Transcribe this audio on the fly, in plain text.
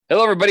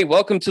Hello, everybody.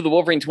 Welcome to the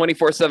Wolverine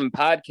 24/7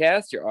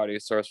 podcast, your audio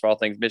source for all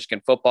things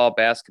Michigan football,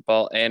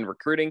 basketball, and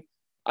recruiting.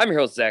 I'm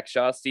your host, Zach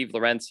Shaw. Steve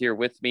Lorenz here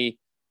with me.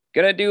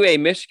 Going to do a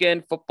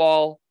Michigan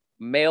football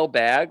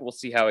mailbag. We'll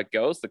see how it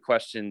goes. The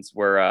questions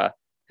were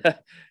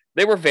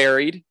they were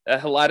varied.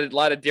 A lot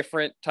of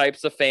different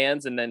types of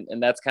fans, and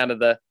that's kind of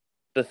the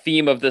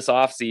theme of this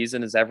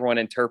offseason is everyone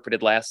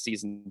interpreted last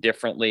season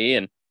differently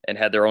and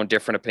had their own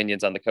different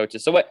opinions on the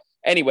coaches. So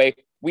anyway,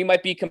 we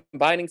might be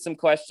combining some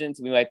questions.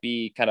 We might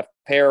be kind of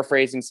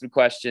paraphrasing some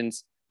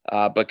questions,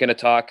 but going to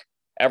talk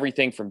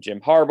everything from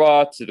Jim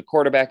Harbaugh to the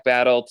quarterback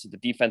battle to the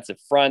defensive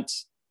front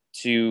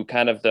to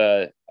kind of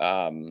the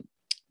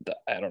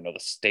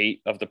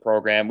state of the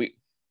program.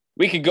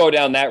 We could go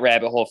down that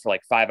rabbit hole for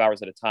like 5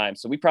 hours at a time.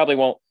 So we probably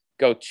won't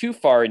go too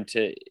far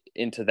into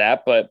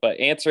that, but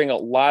answering a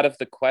lot of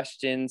the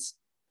questions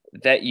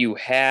that you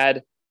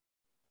had.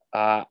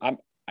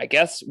 I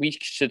guess we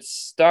should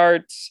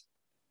start.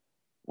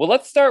 Well,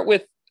 let's start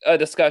with a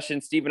discussion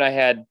Steve and I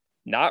had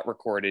not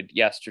recorded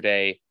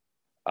yesterday,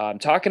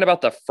 talking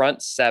about the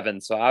front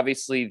seven. So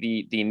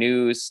obviously the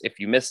news, if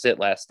you missed it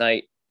last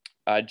night,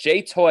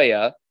 Jay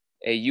Toya,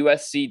 a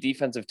USC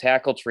defensive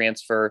tackle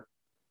transfer,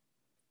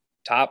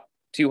 top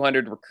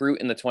 200 recruit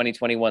in the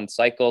 2021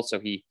 cycle. So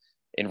he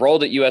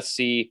enrolled at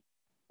USC,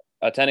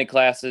 attended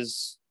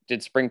classes,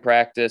 did spring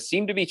practice,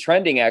 seemed to be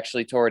trending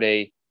actually toward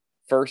a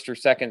first or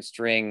second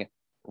string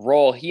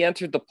role. He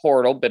entered the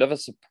portal, bit of a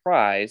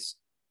surprise.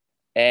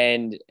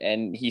 And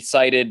he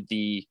cited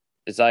the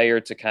desire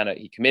to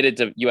he committed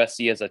to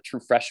USC as a true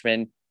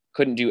freshman,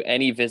 couldn't do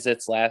any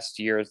visits last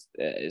year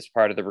as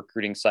part of the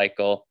recruiting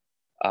cycle,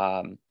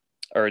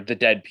 or the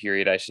dead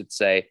period, I should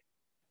say.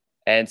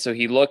 And so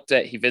he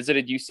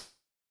visited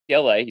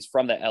UCLA. He's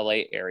from the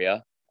LA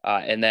area,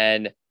 and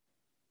then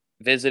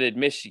visited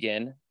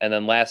Michigan. And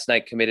then last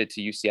night committed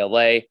to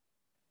UCLA.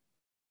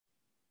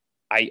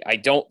 I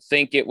don't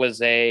think it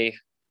was a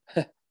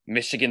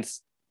Michigan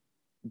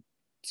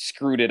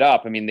screwed it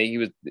up. I mean,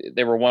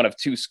 they were one of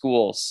two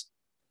schools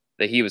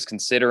that he was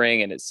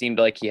considering, and it seemed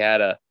like he had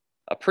a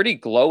pretty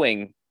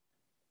glowing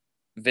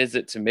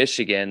visit to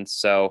Michigan.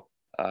 So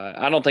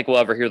I don't think we'll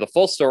ever hear the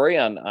full story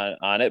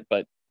on it,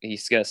 but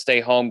he's going to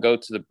stay home, go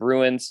to the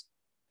Bruins.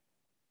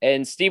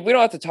 And Steve, we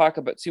don't have to talk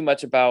about too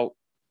much about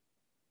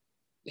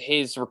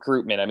his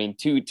recruitment. I mean,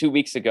 two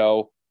weeks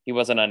ago, he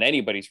wasn't on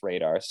anybody's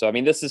radar. So, I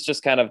mean, this is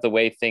just kind of the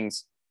way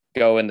things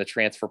go in the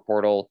transfer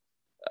portal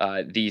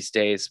these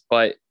days.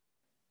 But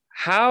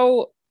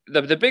how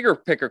the bigger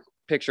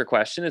picture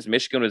question is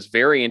Michigan was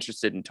very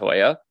interested in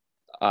Toya.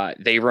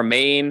 They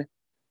remain,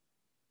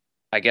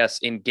 I guess,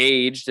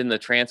 engaged in the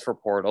transfer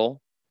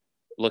portal,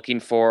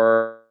 looking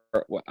for,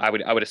 I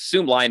would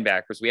assume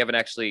linebackers. We haven't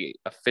actually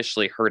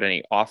officially heard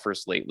any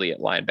offers lately at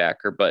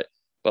linebacker, but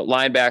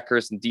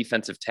linebackers and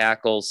defensive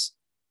tackles.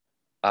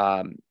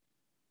 And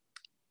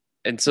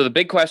so the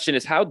big question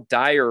is, how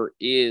dire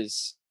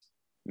is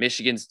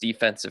Michigan's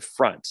defensive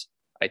front?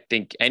 I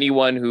think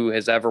anyone who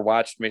has ever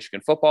watched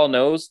Michigan football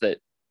knows that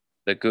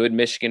the good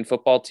Michigan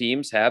football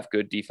teams have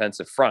good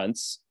defensive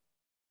fronts.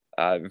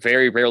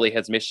 Very rarely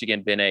has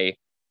Michigan been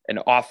an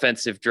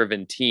offensive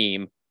driven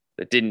team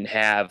that didn't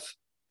have,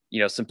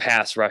 some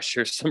pass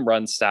rushers, some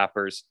run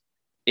stoppers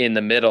in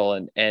the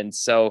middle. And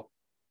so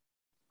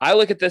I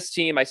look at this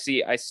team, I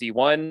see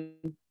one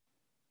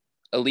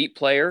elite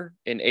player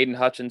in Aiden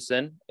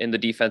Hutchinson in the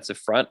defensive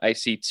front. I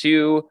see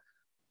two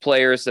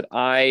players that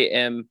I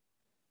am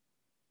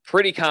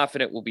pretty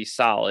confident will be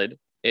solid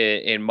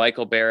in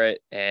Michael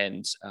Barrett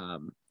and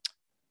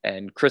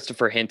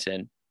Christopher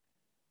Hinton.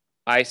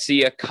 I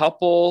see a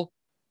couple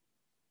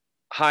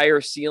higher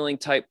ceiling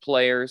type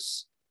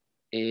players.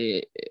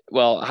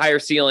 Higher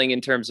ceiling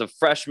in terms of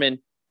freshmen,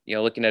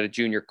 looking at a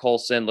Junior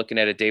Colson, looking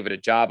at a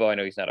David Ajabo. I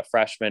know he's not a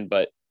freshman,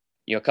 but,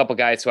 a couple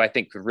guys who I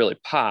think could really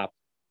pop.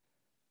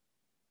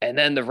 And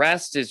then the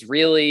rest is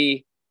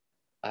really,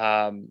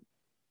 kind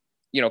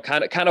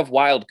of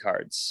wild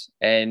cards.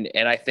 And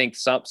I think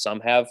some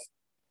have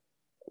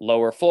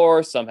lower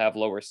floors, some have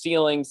lower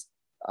ceilings.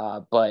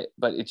 But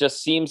it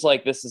just seems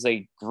like this is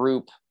a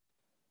group.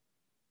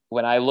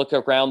 When I look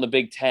around the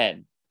Big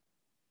Ten,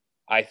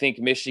 I think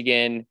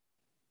Michigan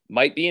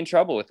might be in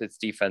trouble with its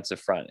defensive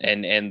front,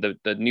 and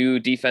the new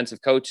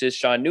defensive coaches,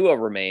 Sean Nua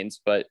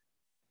remains, but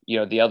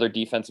the other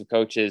defensive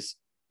coaches,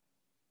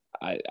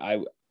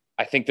 I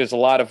think there's a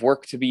lot of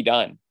work to be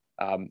done.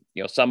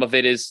 Some of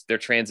it is they're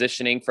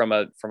transitioning from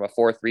a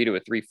 4-3 to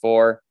a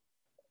 3-4.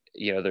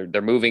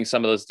 They're moving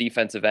some of those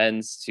defensive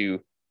ends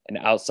to an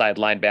outside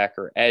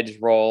linebacker edge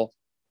role.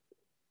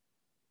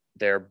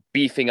 They're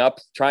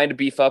trying to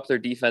beef up their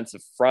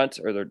defensive front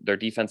or their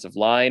defensive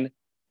line.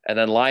 And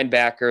then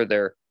linebacker,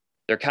 they're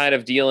kind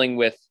of dealing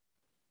with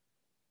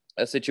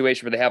a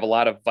situation where they have a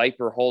lot of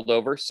Viper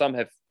holdovers. Some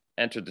have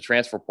entered the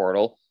transfer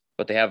portal,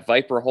 but they have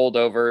Viper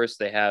holdovers.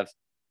 They have,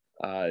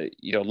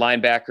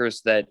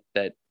 linebackers that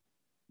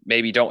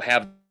maybe don't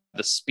have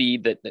the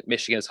speed that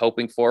Michigan is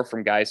hoping for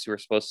from guys who are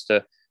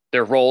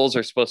their roles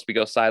are supposed to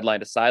go sideline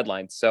to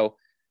sideline. So,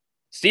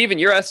 Steve, in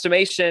your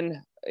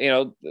estimation,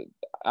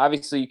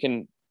 obviously you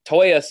can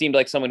Toya seemed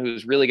like someone who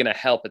was really going to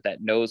help at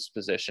that nose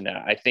position.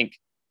 I think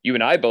you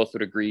and I both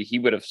would agree he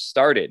would have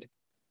started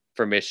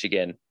for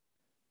Michigan.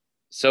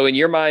 So in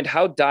your mind,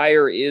 how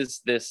dire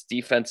is this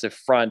defensive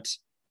front?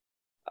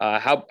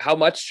 How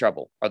much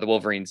trouble are the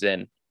Wolverines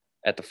in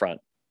at the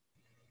front?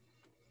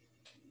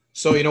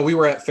 So, we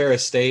were at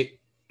Ferris State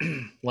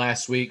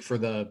last week for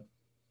the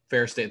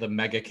Ferris State, the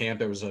mega camp.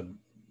 There was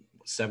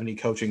 70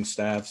 coaching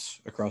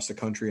staffs across the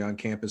country on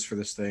campus for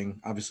this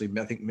thing. Obviously,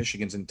 I think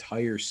Michigan's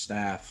entire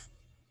staff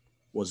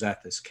was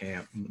at this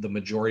camp. The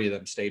majority of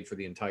them stayed for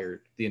the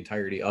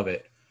entirety of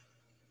it.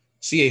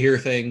 So you hear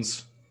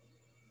things,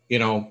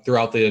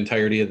 throughout the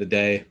entirety of the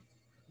day.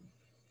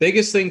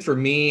 Biggest thing for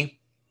me,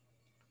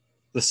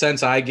 the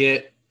sense I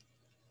get,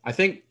 I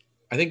think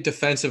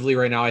defensively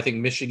right now, I think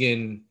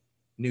Michigan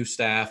new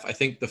staff, I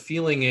think the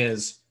feeling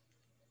is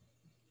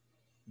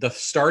the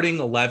starting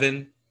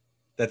 11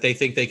 that they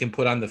think they can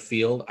put on the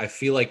field, I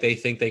feel like they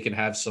think they can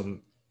have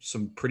some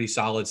pretty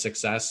solid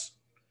success.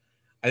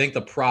 I think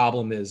the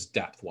problem is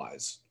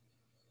depth-wise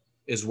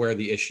is where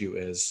the issue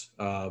is,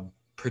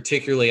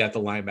 particularly at the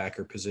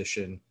linebacker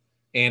position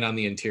and on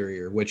the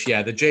interior, which,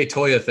 the Jay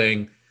Toya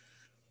thing,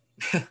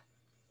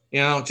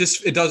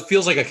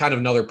 feels like a kind of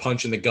another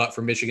punch in the gut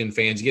for Michigan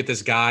fans. You get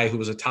this guy who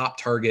was a top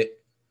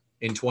target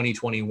in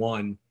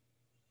 2021,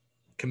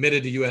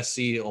 committed to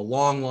USC a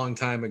long, long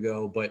time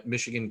ago, but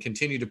Michigan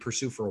continued to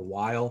pursue for a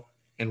while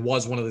and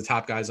was one of the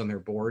top guys on their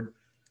board,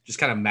 just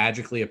kind of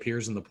magically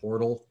appears in the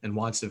portal and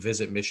wants to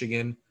visit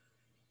Michigan.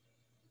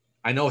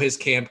 I know his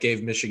camp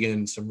gave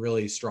Michigan some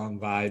really strong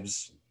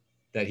vibes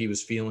that he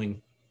was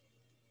feeling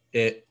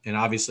it. And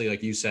obviously,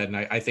 like you said, and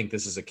I think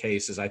this is a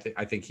case, is I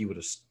think he would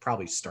have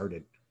probably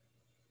started,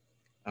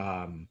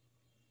 and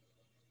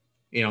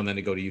then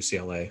to go to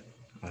UCLA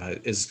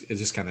is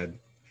just kind of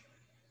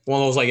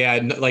one of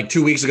those, like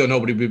 2 weeks ago,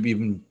 nobody would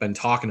even been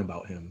talking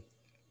about him.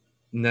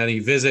 And then he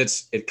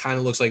visits, it kind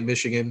of looks like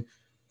Michigan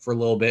for a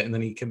little bit, and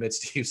then he commits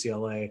to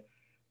UCLA.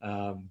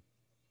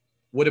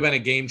 Would have been a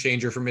game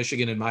changer for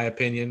Michigan, in my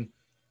opinion.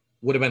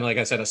 Would have been, like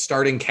I said, a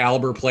starting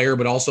caliber player,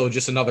 but also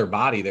just another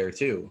body there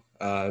too.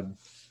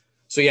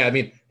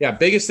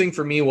 Biggest thing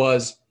for me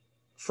was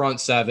front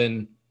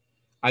seven.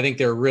 I think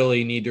they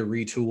really need to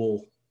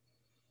retool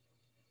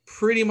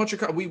pretty much.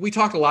 We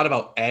talked a lot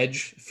about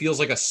edge. Feels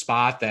like a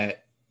spot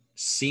that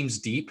seems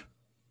deep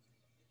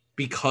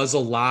because a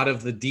lot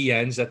of the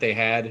DNs that they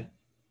had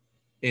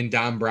in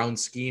Don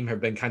Brown's scheme have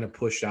been kind of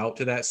pushed out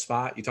to that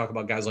spot. You talk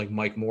about guys like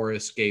Mike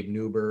Morris, Gabe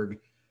Newberg,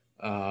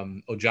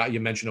 you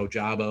mentioned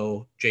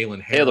Ojabo,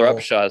 Jalen Harrell. Taylor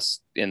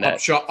Upshaw's in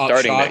that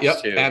starting mix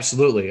yep, too.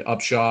 Absolutely.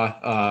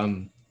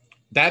 Upshaw.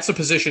 That's a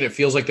position it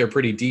feels like they're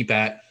pretty deep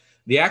at.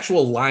 The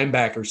actual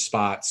linebacker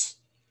spots,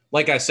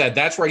 like I said,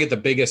 that's where I get the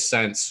biggest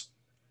sense.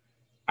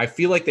 I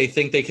feel like they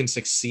think they can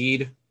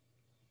succeed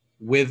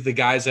with the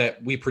guys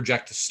that we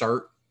project to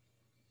start.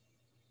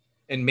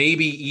 And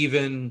maybe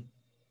even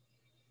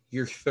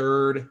your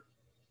third,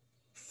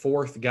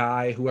 fourth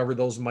guy, whoever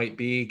those might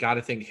be. Got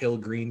to think Hill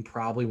Green,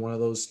 probably one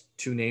of those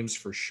two names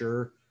for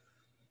sure.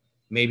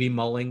 Maybe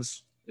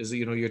Mullings is,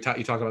 you talk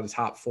about the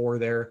top four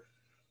there.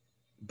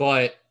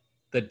 But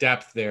the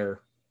depth there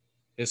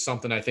is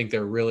something I think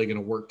they're really going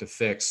to work to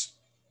fix.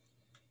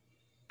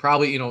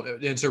 Probably,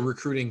 it's a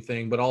recruiting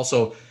thing, but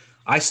also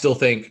I still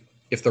think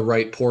if the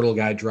right portal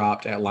guy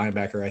dropped at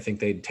linebacker, I think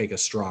they'd take a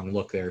strong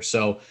look there.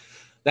 So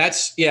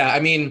that's,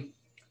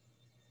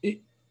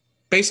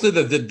 basically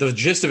the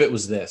gist of it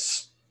was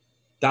this.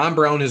 Don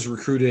Brown has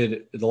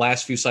recruited, the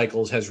last few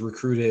cycles, has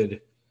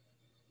recruited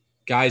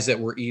guys that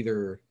were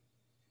either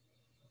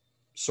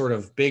sort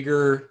of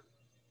bigger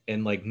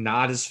and like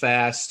not as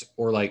fast,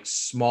 or like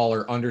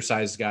smaller,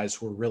 undersized guys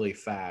who are really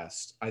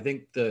fast. I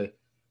think the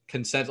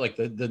consent, like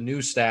the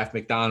new staff,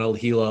 McDonald,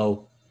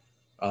 Hilo,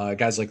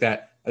 guys like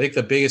that, I think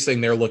the biggest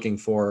thing they're looking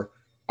for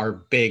are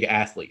big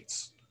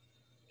athletes.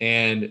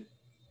 And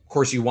of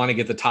course, you want to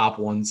get the top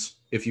ones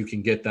if you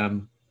can get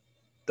them.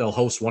 They'll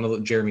host one of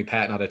them. Jeremy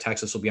Patton out of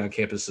Texas will be on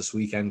campus this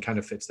weekend, kind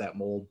of fits that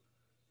mold.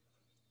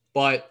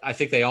 But I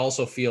think they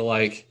also feel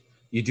like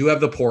you do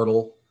have the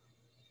portal.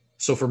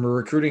 So from a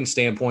recruiting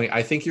standpoint,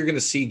 I think you're going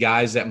to see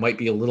guys that might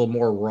be a little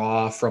more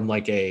raw from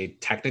like a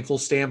technical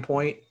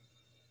standpoint,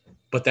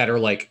 but that are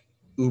like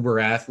uber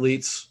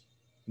athletes,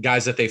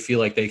 guys that they feel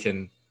like they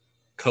can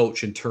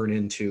coach and turn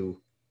into.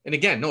 And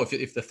again, no,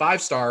 if the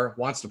 5-star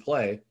wants to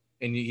play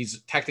and he's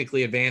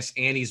technically advanced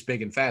and he's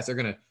big and fast, they're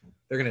going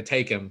to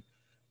take him.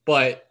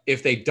 But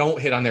if they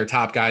don't hit on their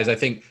top guys, I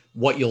think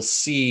what you'll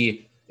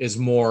see is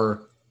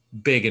more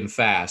big and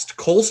fast.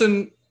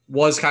 Colson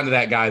was kind of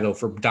that guy, though,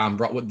 for Don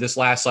Brown. This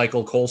last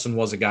cycle, Colson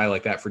was a guy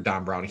like that for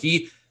Don Brown.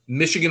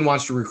 Michigan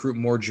wants to recruit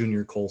more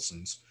junior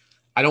Colsons.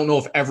 I don't know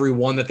if every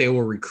one that they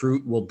will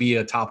recruit will be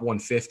a top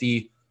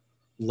 150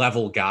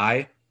 level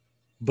guy,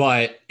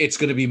 but it's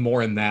going to be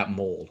more in that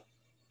mold,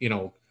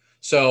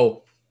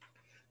 So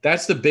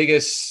that's the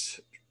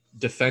biggest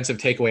defensive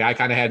takeaway I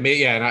kind of had.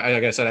 And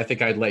like I said, I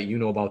think I'd let you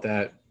know about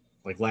that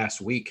like last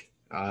week,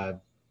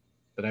 that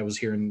I was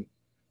hearing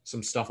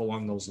some stuff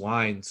along those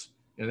lines.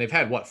 And they've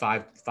had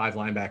five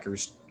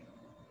linebackers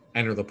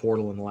enter the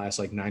portal in the last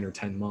like 9 or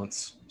 10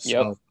 months.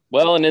 Yep. So,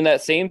 Well, and in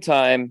that same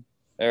time,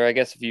 or I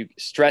guess if you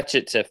stretch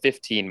it to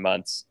 15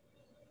 months,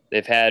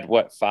 they've had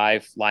 5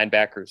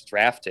 linebackers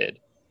drafted.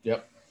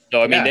 yep.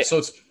 So I mean, Yeah.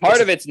 So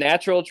part of it's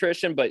natural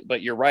attrition,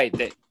 but you're right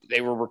that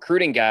they were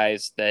recruiting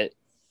guys that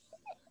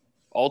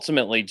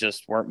ultimately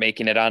just weren't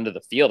making it onto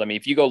the field. I mean,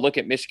 if you go look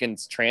at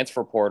Michigan's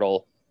transfer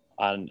portal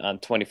on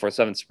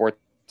 24/7 Sports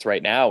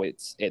right now,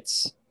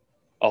 it's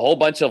a whole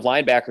bunch of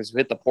linebackers who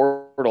hit the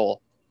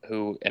portal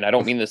who, and I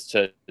don't mean this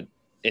to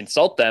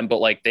insult them, but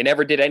like they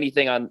never did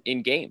anything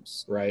in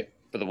games right.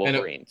 for the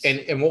Wolverines.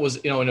 And what was,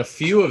 and a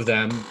few of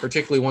them,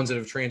 particularly ones that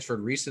have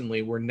transferred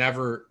recently, were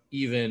never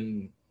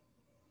even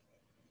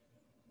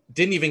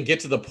didn't even get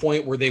to the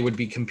point where they would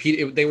be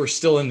competing. They were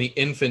still in the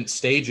infant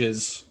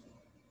stages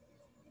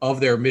of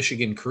their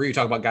Michigan career. You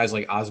talk about guys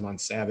like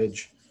Osmond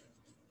Savage,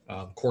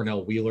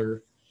 Cornell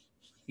Wheeler,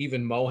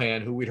 even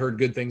Mohan, who we'd heard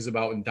good things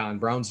about in Don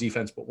Brown's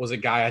defense, but was a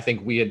guy I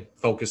think we had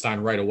focused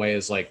on right away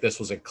as like this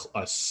was a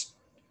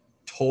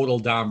total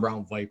Don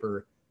Brown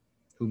Viper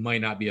who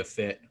might not be a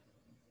fit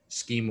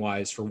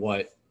scheme-wise for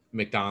what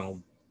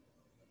McDonald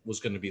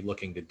was going to be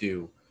looking to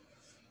do.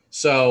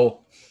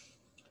 So,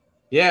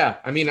 yeah,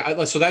 I mean,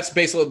 so that's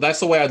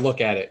the way I'd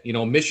look at it.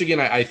 Michigan,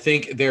 I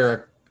think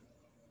they're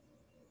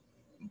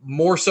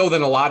more so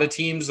than a lot of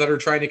teams that are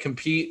trying to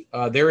compete.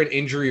 They're an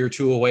injury or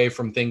two away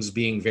from things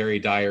being very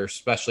dire,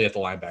 especially at the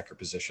linebacker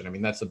position. I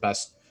mean, that's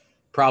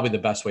probably the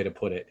best way to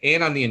put it.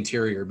 And on the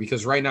interior,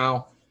 because right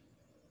now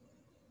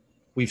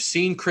we've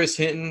seen Chris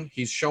Hinton.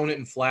 He's shown it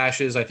in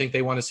flashes. I think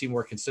they want to see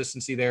more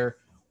consistency there.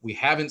 We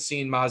haven't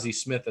seen Mozzie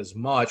Smith as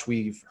much.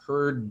 We've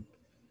heard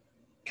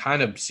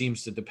kind of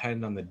seems to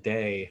depend on the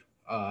day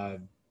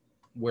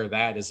where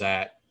that is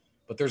at.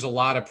 But there's a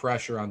lot of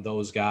pressure on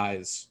those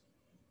guys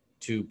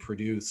to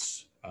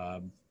produce.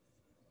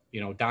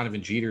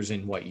 Donovan Jeter's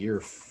in year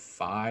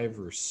 5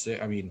 or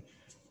 6? I mean,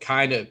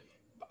 kind of.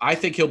 I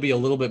think he'll be a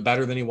little bit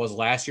better than he was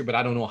last year, but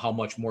I don't know how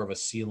much more of a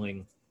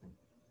ceiling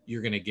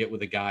you're going to get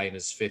with a guy in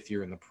his 5th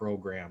year in the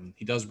program.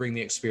 He does bring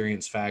the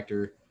experience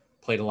factor.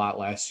 Played a lot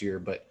last year,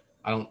 but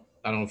I don't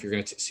know if you're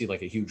going to see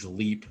like a huge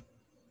leap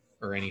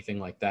or anything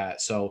like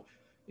that. So,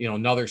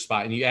 another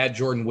spot, and you add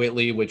Jordan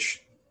Whitley,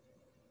 which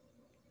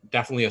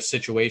definitely a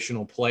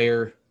situational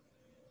player.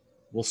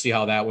 We'll see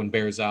how that one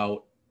bears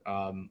out.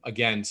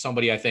 Again,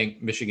 somebody I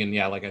think Michigan,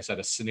 like I said,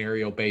 a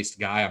scenario-based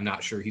guy. I'm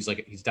not sure he's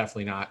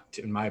definitely not,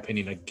 in my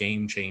opinion, a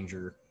game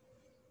changer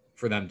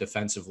for them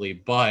defensively,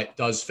 but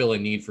does fill a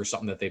need for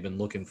something that they've been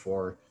looking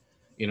for,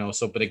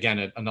 So, but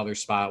again, another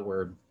spot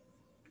where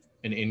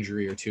an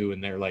injury or two,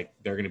 and they're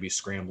going to be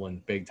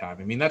scrambling big time.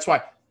 I mean, that's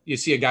why you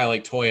see a guy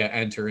like Toya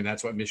enter, and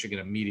that's what Michigan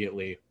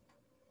immediately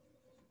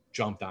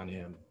jumped on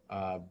him.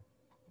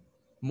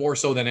 More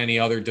so than any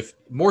other,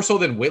 more so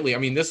than Whitley. I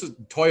mean,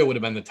 Toya would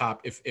have been the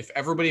top if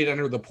everybody had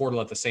entered the portal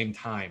at the same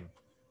time.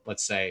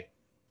 Let's say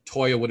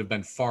Toya would have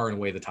been far and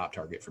away the top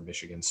target for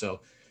Michigan.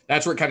 So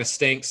that's where it kind of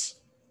stinks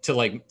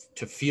to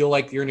feel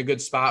like you're in a good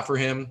spot for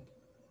him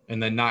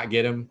and then not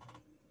get him.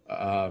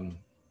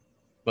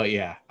 But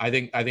yeah, I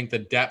think the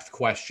depth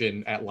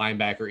question at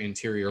linebacker,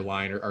 interior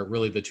line are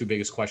really the two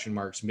biggest question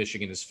marks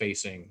Michigan is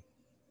facing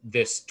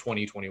this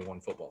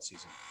 2021 football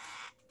season.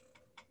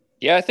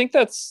 Yeah, I think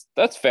that's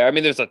fair. I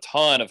mean, there's a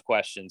ton of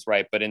questions,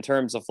 right? But in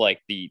terms of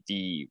like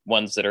the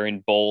ones that are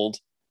in bold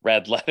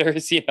red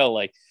letters,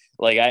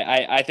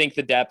 I think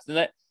the depth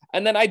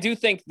and then I do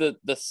think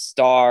the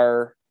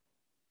star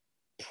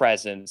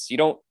presence. You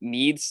don't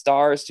need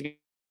stars to be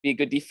a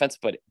good defense,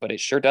 but it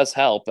sure does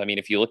help. I mean,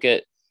 if you look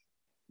at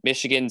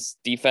Michigan's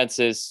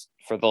defenses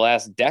for the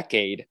last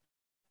decade, it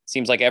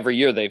seems like every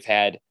year they've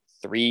had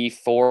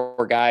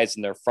 3-4 guys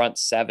in their front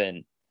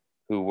 7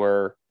 who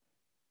were,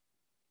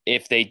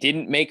 if they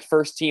didn't make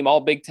first team all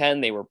Big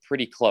Ten, they were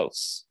pretty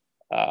close.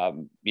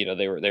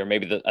 They were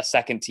maybe a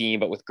second team,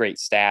 but with great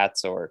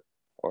stats or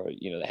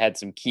they had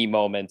some key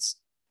moments.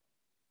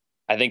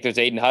 I think there's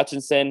Aiden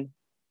Hutchinson.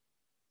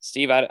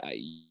 Steve,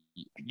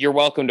 you're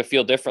welcome to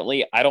feel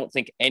differently. I don't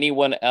think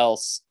anyone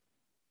else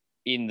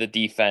in the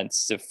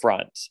defensive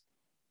front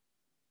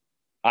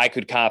I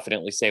could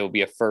confidently say will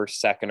be a first,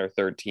 second, or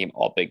third team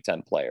all Big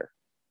Ten player,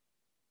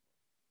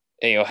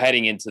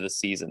 heading into the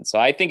season. So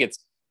I think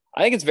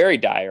it's very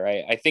dire.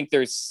 I think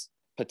there's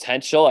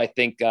potential. I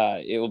think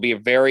it will be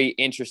very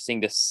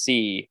interesting to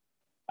see.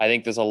 I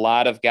think there's a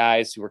lot of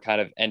guys who are kind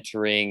of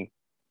entering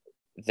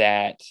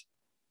that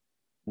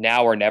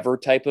now or never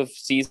type of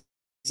season.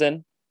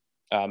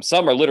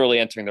 Some are literally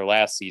entering their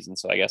last season.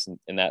 So I guess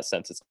in that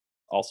sense, it's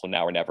also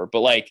now or never.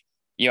 But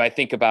I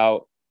think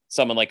about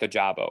someone like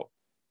Ojabo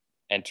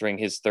entering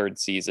his 3rd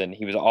season.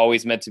 He was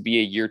always meant to be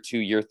a year 2,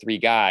 year 3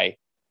 guy.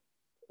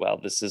 Well,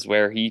 this is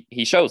where he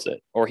shows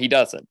it, or he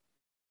doesn't.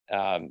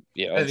 The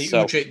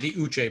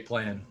Uche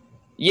plan.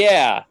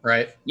 Yeah.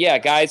 Right. Yeah.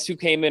 Guys who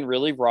came in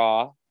really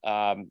raw.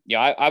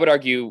 I would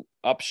argue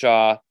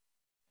Upshaw,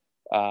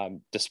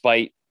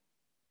 despite,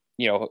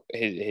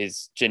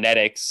 his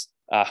genetics,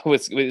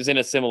 was in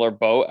a similar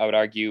boat. I would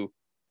argue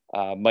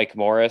Mike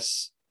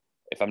Morris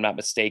if I'm not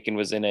mistaken,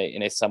 was in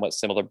a somewhat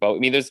similar boat. I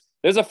mean,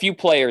 there's a few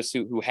players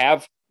who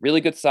have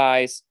really good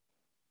size,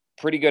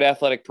 pretty good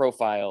athletic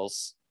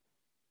profiles,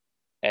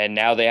 and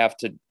now they have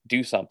to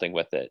do something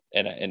with it.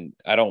 And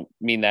I don't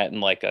mean that in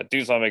like a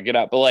do something, get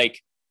out, but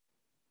like,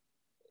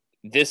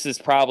 this is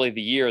probably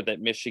the year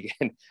that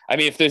Michigan, I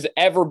mean, if there's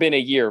ever been a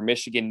year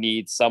Michigan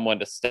needs someone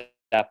to step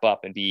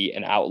up and be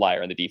an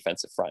outlier in the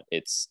defensive front,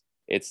 it's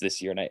this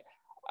year. And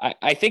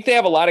I think they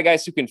have a lot of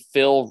guys who can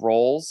fill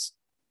roles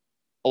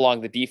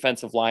along the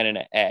defensive line and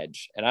an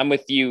edge. And I'm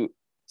with you,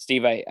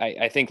 Steve.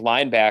 I think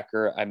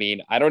linebacker, I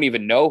mean, I don't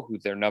even know who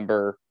their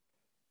number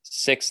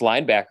 6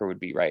 linebacker would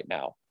be right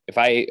now.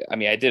 I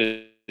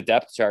did a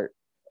depth chart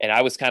and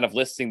I was kind of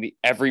listing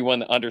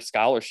everyone under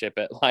scholarship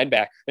at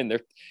linebacker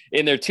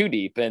in their 2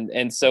 deep.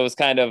 And so it's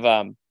kind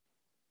of,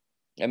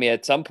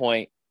 at some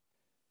point,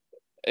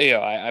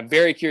 I'm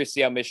very curious to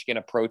see how Michigan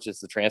approaches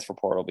the transfer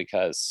portal,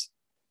 because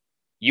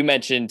you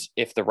mentioned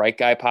if the right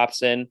guy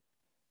pops in,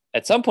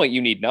 at some point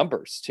you need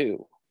numbers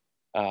too.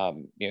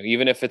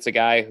 Even if it's a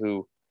guy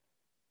who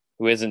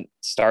isn't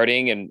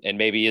starting and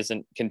maybe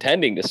isn't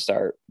contending to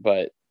start,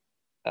 but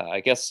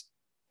I guess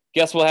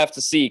we'll have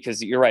to see,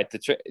 because you're right.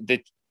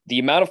 The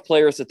amount of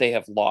players that they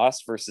have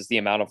lost versus the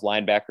amount of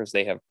linebackers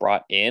they have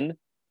brought in,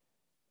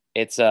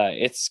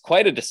 it's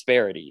quite a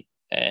disparity.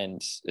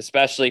 And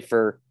especially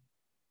for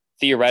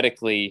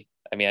theoretically,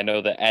 I mean, I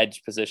know the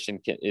edge position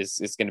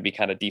is going to be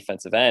kind of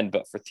defensive end,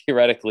 but for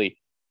theoretically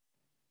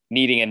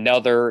needing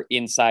another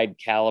inside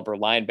caliber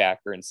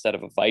linebacker instead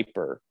of a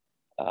Viper,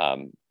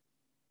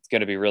 it's going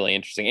to be really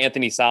interesting.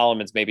 Anthony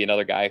Solomon's maybe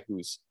another guy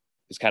who's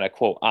kind of,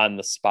 quote, on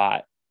the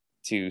spot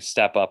to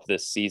step up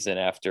this season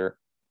after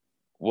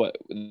what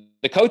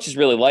the coaches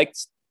really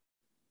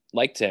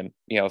liked him,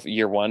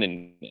 year 1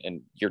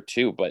 and year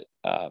 2, but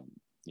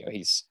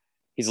he's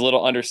a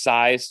little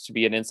undersized to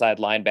be an inside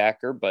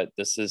linebacker, but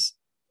this is,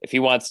 if he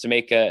wants to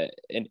make an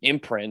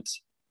imprint,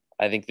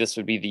 I think this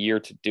would be the year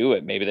to do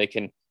it. Maybe they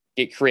can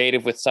get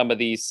creative with some of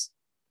these,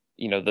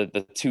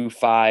 the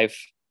 2-5,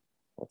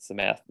 what's the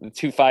math? The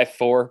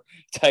 2-5-4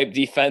 type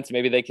defense.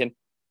 Maybe they can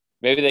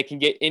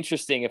get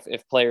interesting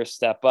if players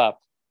step up.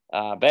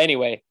 But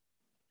anyway,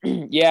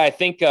 yeah, I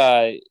think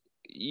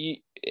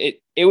it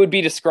would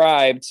be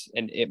described,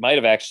 and it might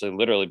have actually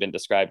literally been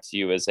described to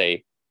you as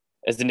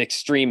an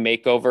extreme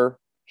makeover,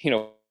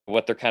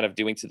 what they're kind of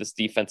doing to this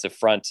defensive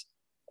front.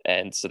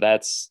 And so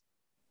that's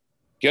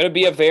going to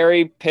be a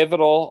very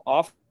pivotal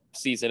off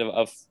season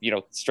of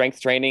strength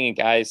training and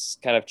guys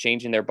kind of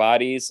changing their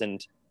bodies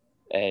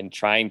and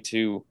trying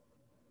to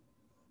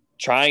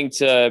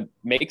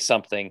make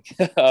something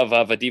of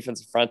a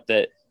defensive front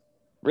that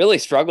really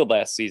struggled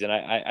last season.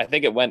 I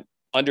think it went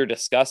under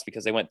discussed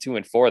because they went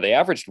 2-4. They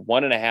averaged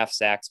 1.5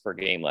 sacks per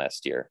game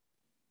last year.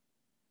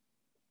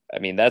 I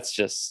mean, that's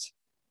just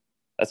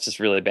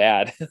really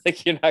bad.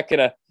 Like you're not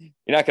gonna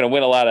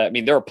win a lot of. I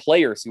mean, there are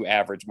players who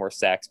average more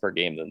sacks per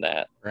game than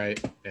that.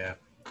 Right. Yeah.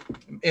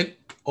 It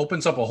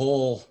opens up a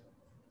whole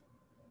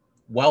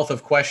wealth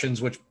of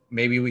questions, which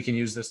maybe we can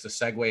use this to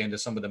segue into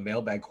some of the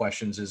mailbag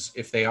questions. Is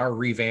if they are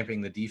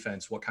revamping the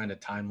defense, what kind of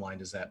timeline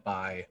does that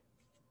buy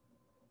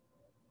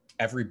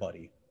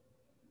everybody?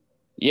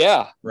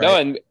 Yeah. Right. No,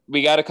 and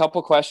we got a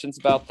couple questions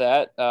about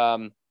that.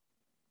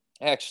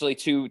 Actually,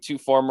 two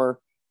former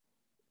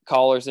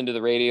callers into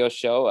the radio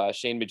show,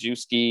 Shane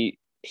Majewski,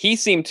 he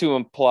seemed to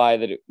imply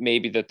that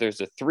maybe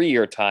there's a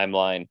 3-year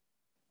timeline,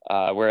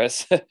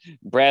 whereas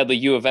Bradley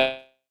U of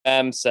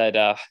M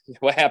said,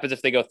 what happens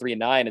if they go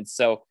 3-9? And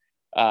so,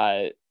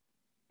 I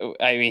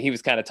mean, he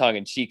was kind of tongue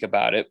in cheek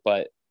about it,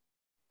 but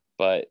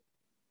we're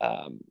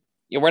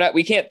not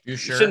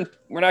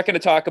going to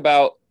talk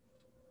about,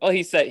 well,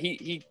 he said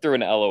he threw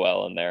an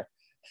LOL in there,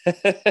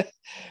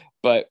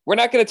 but we're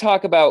not going to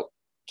talk about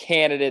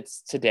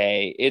candidates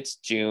today. It's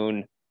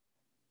June.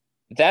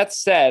 That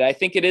said, I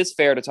think it is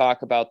fair to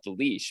talk about the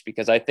leash,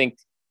 because I think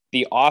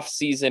the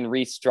offseason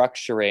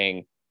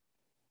restructuring,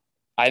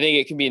 I think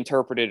it can be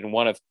interpreted in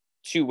one of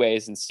 2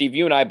 ways. And Steve,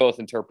 you and I both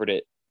interpret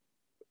it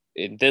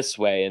in this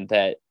way, in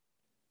that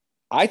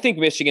I think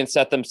Michigan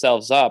set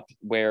themselves up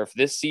where if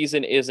this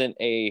season isn't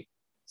a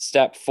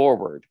step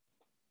forward,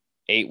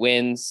 8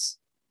 wins,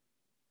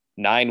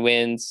 9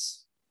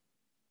 wins,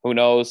 who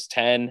knows,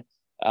 10,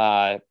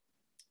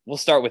 we'll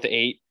start with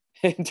 8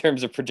 in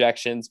terms of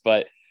projections,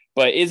 but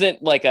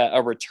isn't like a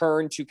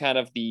return to kind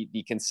of the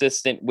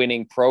consistent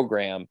winning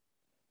program.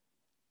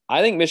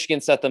 I think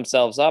Michigan set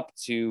themselves up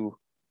to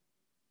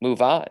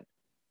move on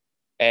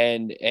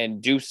and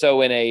do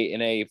so in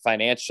a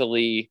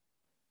financially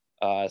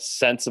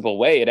sensible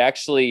way. It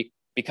actually,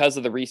 because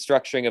of the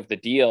restructuring of the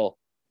deal,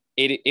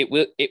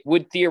 it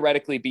would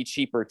theoretically be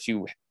cheaper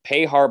to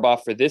pay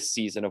Harbaugh for this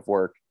season of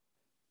work,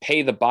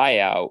 pay the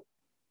buyout,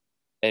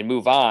 and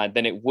move on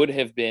than it would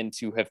have been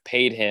to have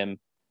paid him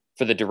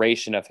for the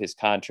duration of his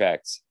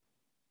contracts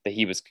that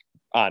he was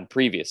on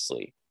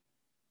previously.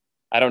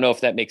 I don't know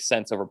if that makes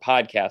sense over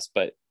podcast,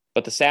 but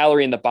the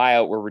salary and the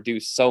buyout were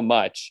reduced so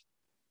much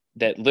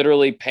that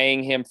literally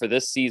paying him for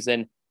this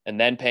season and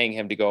then paying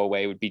him to go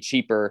away would be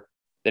cheaper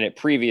than it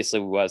previously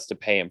was to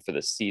pay him for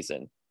the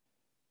season.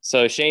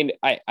 So Shane,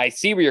 I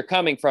see where you're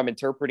coming from,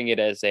 interpreting it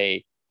as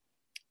a,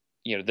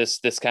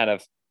 this kind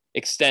of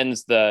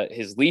extends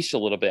his leash a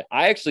little bit.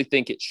 I actually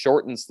think it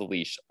shortens the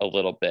leash a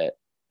little bit.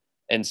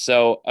 And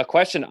so a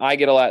question I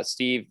get a lot,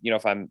 Steve,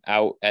 if I'm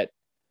out at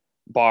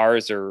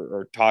bars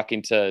or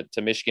talking to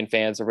Michigan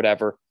fans or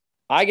whatever,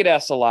 I get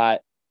asked a lot,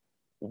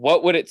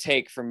 what would it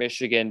take for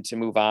Michigan to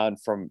move on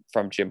from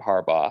Jim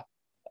Harbaugh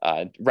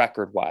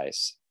record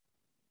wise?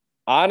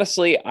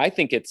 Honestly, I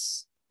think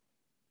it's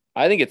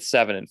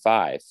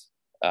 7-5.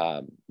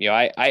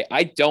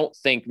 I don't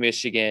think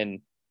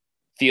Michigan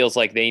feels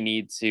like they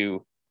need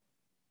to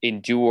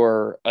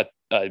endure a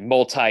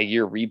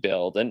multi-year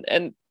rebuild.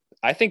 And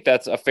I think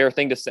that's a fair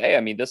thing to say.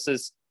 I mean, this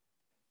is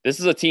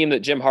a team that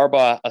Jim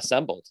Harbaugh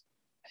assembled.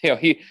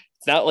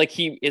 It's not like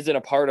he isn't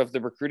a part of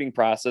the recruiting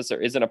process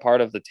or isn't a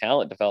part of the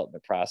talent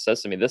development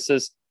process. I mean, this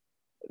is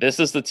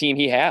the team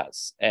he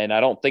has. And I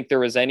don't think there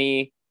was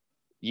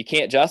you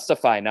can't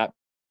justify not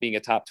being a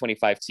top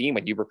 25 team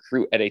when you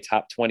recruit at a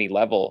top 20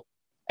 level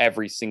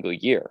every single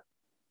year.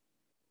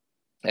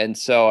 And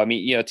so, I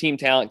mean, team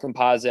talent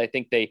composite, I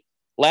think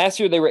last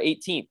year they were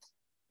 18th,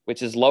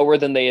 which is lower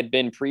than they had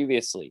been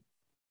previously.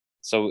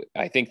 So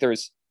I think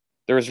there's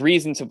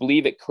reason to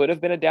believe it could have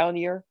been a down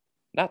year,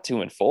 not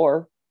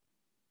 2-4.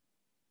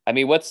 I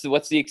mean, what's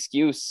the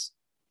excuse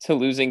to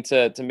losing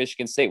to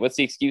Michigan State? What's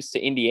the excuse to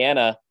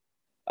Indiana,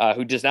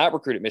 who does not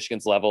recruit at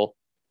Michigan's level,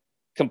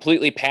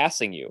 completely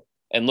passing you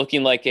and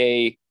looking like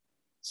a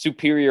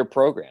superior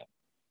program?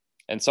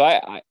 And so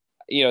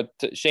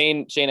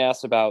Shane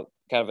asked about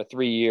kind of a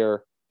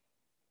 3-year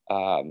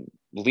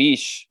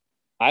leash.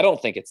 I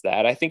don't think it's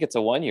that. I think it's a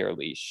 1-year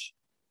leash.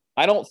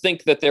 I don't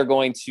think that they're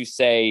going to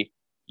say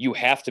you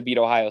have to beat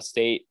Ohio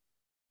State,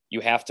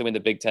 you have to win the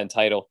Big Ten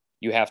title,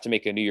 you have to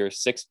make a New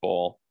Year's Six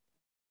bowl.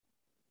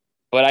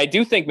 But I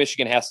do think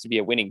Michigan has to be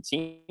a winning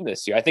team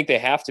this year. I think they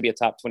have to be a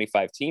top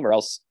 25 team, or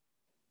else,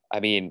 I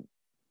mean,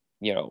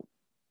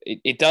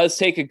 it does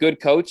take a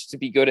good coach to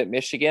be good at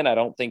Michigan. I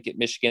don't think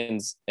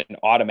Michigan's an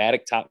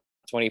automatic top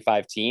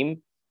 25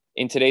 team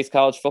in today's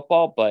college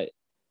football, but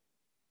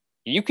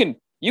you can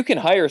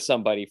hire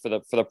somebody for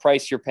the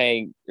price you're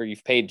paying, or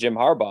you've paid Jim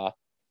Harbaugh.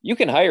 You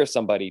can hire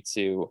somebody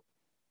to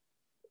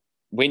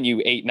win you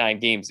 8-9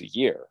 games a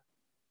year.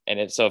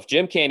 And so if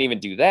Jim can't even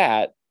do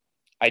that,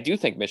 I do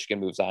think Michigan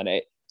moves on.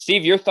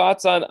 Steve, your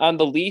thoughts on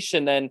the leash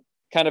and then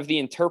kind of the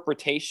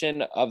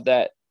interpretation of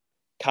that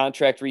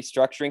contract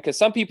restructuring? Because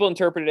some people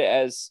interpret it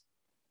as,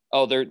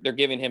 oh, they're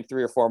giving him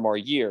 3 or 4 more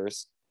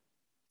years.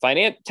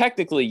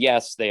 Technically,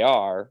 yes, they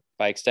are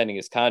by extending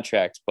his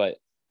contract, but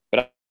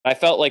I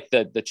felt like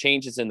the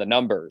changes in the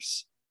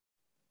numbers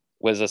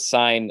was a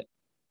sign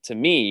to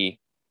me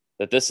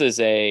that this is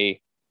a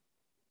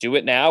do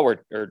it now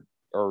or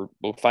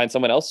we'll find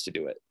someone else to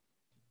do it.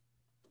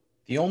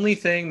 The only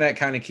thing that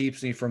kind of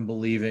keeps me from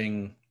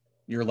believing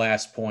your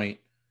last point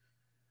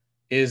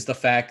is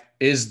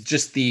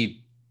just the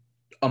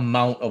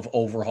amount of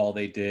overhaul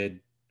they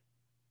did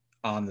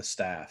on the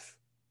staff.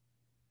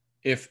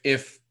 If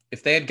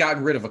they had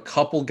gotten rid of a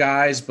couple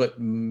guys, but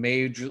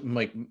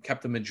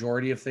kept the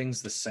majority of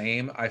things the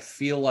same, I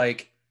feel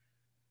like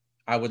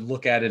I would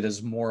look at it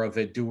as more of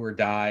a do or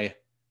die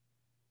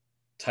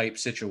type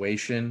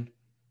situation.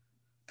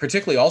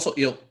 Particularly also,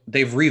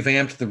 they've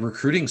revamped the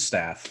recruiting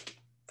staff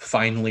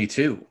finally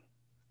too.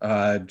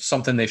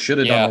 Something they should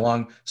have done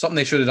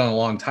a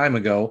long time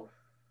ago.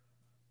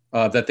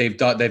 That they've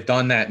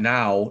done that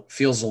now.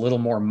 Feels a little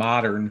more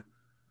modern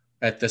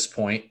at this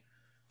point.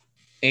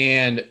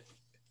 And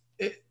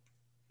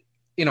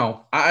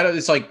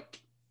it's like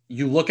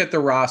you look at the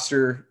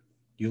roster,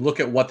 you look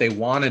at what they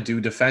want to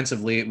do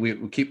defensively. We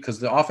keep, because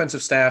the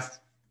offensive staff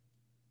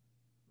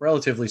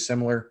relatively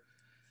similar.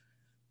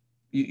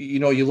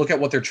 You look at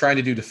what they're trying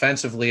to do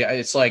defensively.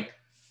 It's like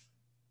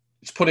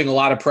it's putting a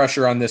lot of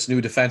pressure on this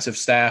new defensive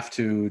staff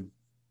to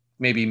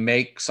maybe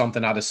make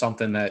something out of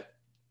something that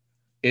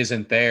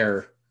isn't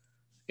there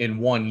in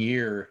 1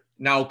 year.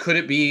 Now, could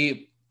it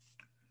be?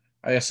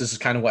 I guess this is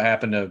kind of what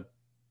happened to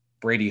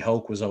Brady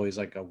Hoke. Was always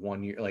like a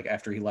 1 year, like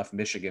after he left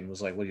Michigan,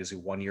 was like, what is he,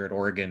 1 year at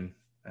Oregon,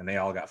 and they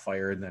all got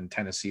fired. And then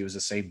Tennessee was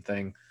the same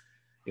thing,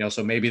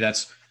 so maybe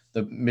that's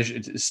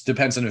it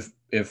depends on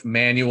if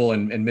Manuel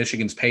and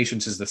Michigan's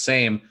patience is the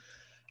same.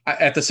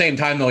 At the same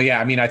time though, yeah,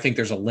 I mean, I think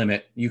there's a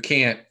limit. You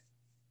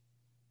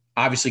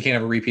obviously can't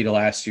have a repeat of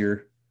last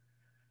year,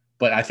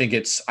 but I think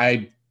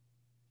I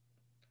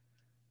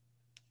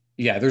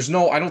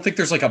don't think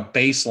there's like a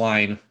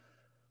baseline,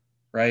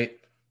 right?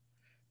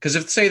 Because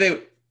if say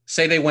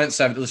they went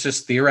 7, let's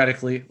just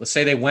theoretically, let's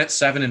say they went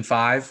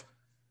 7-5,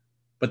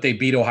 but they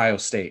beat Ohio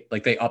State,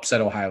 like they upset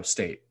Ohio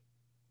State,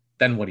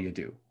 then what do you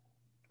do,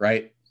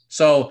 right?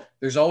 So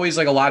there's always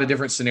like a lot of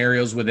different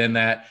scenarios within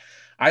that.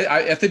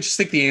 I just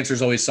think the answer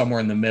is always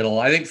somewhere in the middle.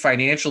 I think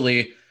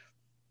financially,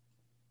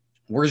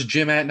 where's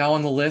Jim at now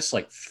on the list?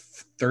 Like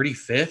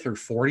 35th or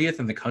 40th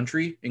in the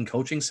country in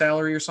coaching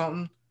salary or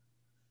something?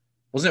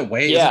 Wasn't it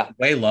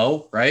way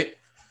low, right?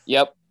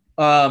 Yep.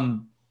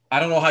 I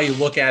don't know how you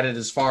look at it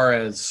as far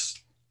as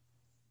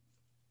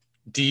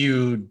Do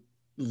you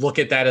look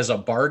at that as a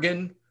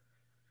bargain?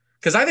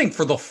 Because I think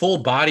for the full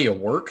body of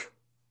work,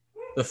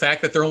 the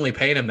fact that they're only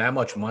paying him that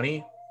much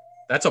money,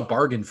 that's a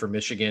bargain for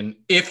Michigan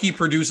if he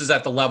produces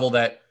at the level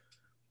that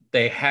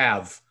they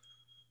have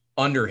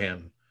under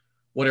him.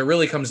 What it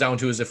really comes down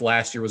to is if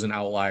last year was an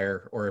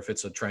outlier or if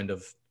it's a trend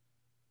of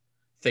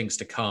things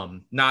to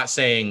come. Not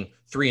saying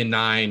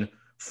 3-9,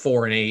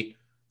 4-8,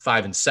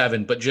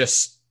 5-7, but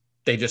just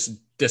they just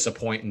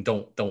disappoint and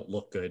don't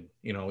look good.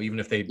 You know, even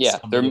if they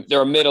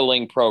they're a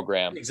middling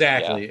program.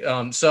 Exactly.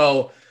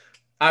 So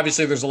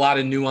obviously there's a lot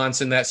of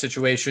nuance in that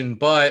situation,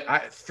 but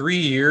 3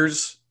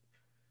 years,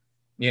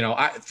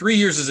 3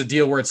 years is a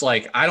deal where it's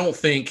like I don't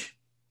think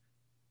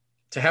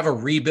to have a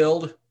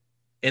rebuild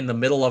in the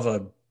middle of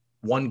a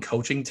one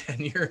coaching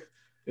tenure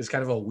is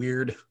kind of a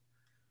weird.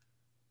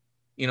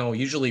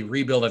 Usually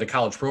rebuild at a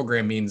college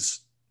program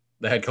means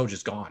the head coach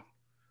is gone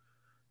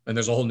and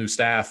there's a whole new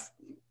staff.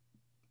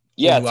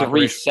 Yeah, it's a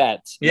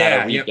reset,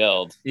 not a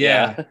rebuild.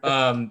 Yeah.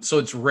 So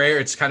it's rare.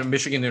 It's kind of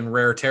Michigan in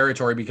rare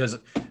territory because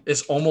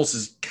this almost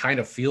is kind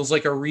of feels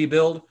like a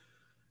rebuild,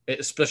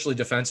 especially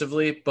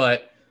defensively.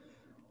 But,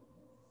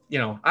 I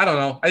don't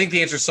know. I think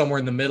the answer is somewhere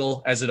in the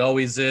middle, as it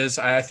always is.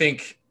 I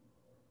think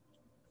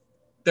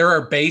there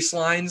are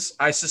baselines,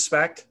 I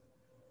suspect.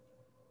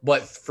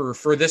 But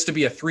for this to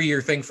be a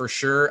 3-year thing for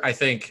sure, I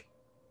think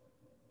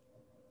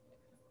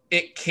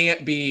it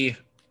can't be.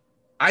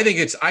 I think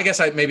it's. I guess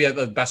maybe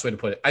the best way to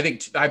put it. I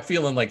think I'm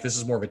feeling like this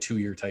is more of a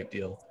 2-year type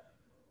deal.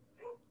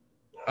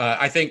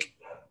 I think,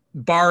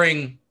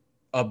 barring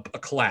a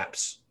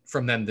collapse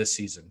from them this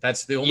season,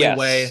 that's the only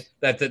way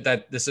that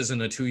this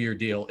isn't a 2-year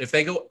deal. If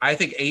they go, I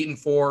think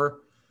 8-4,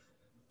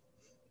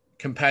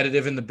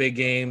 competitive in the big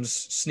games,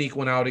 sneak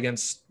one out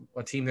against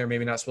a team they're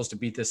maybe not supposed to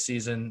beat this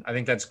season. I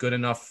think that's good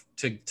enough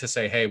to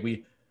say,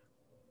 hey,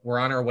 we're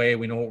on our way.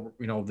 We know,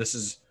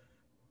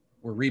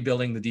 we're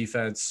rebuilding the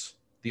defense.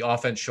 The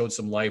offense showed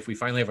some life. We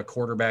finally have a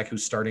quarterback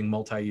who's starting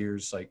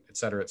multi-years, like et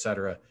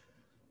cetera,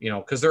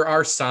 because there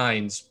are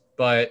signs,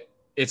 but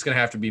it's going to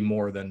have to be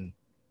more than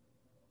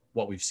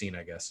what we've seen,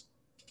 I guess.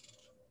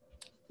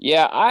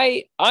 Yeah,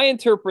 I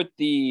interpret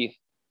the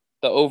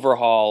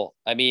overhaul.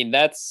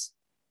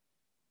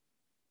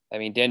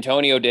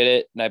 D'Antonio did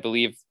it, and I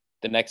believe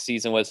the next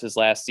season was his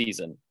last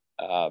season.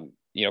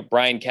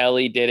 Brian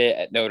Kelly did it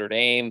at Notre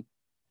Dame,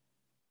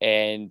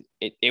 and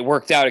it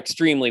worked out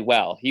extremely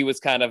well. He was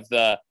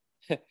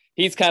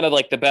he's kind of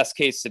like the best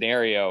case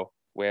scenario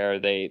where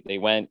they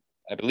went,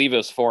 I believe it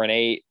was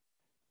 4-8.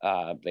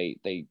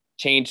 They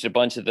changed a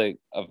bunch of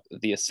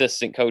the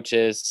assistant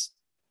coaches,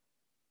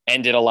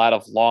 ended a lot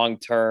of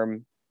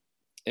long-term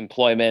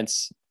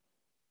employments.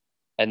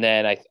 And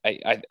then I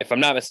if I'm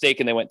not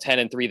mistaken, they went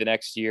 10-3 the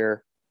next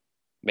year,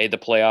 made the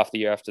playoff the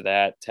year after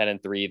that,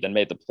 10-3, then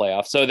made the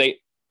playoff. So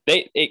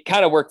it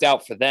kind of worked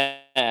out for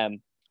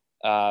them.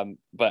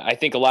 But I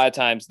think a lot of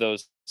times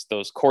those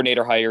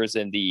coordinator hires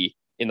in the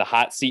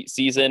hot seat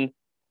season,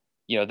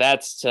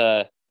 that's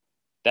kind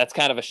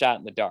of a shot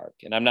in the dark.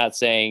 And I'm not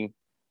saying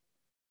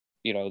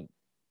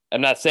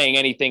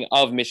anything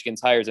of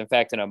Michigan's hires. In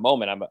fact, in a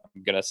moment, I'm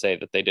going to say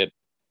that they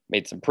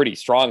made some pretty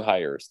strong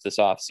hires this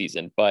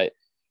offseason. But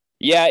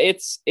yeah,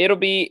 it'll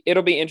be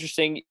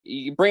interesting.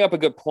 You bring up a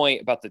good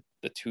point about the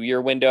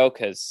 2-year window,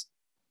 because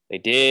they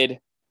did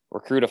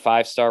recruit a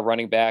 5-star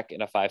running back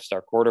and a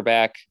 5-star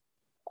quarterback.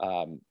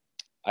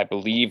 I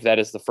believe that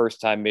is the first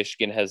time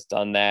Michigan has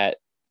done that,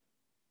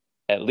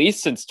 at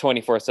least since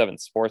 24/7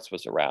 Sports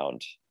was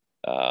around.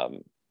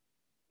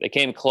 They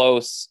came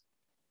close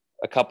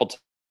a couple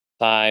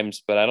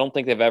times, but I don't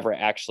think they've ever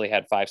actually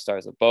had 5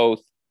 stars of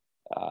both.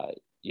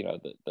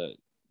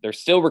 They're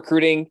still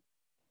recruiting,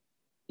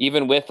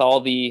 even with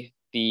all the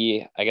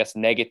I guess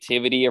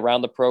negativity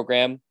around the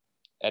program,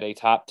 at a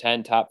top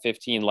 10, top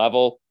 15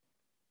 level.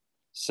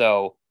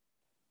 So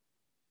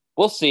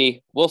we'll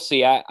see.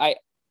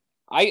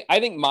 I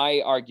think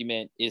my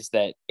argument is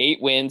that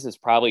 8 wins is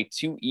probably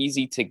too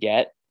easy to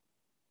get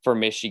for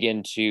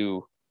Michigan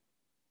to,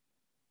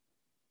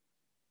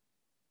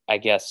 I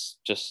guess,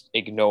 just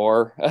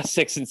ignore a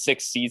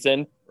 6-6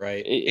 season.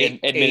 Right.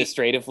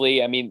 Administratively.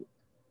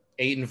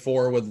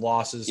 8-4 with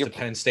losses to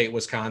Penn State,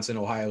 Wisconsin,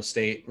 Ohio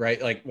State,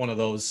 right? Like one of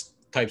those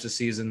types of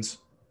seasons.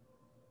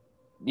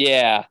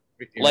 Yeah.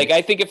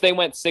 I think if they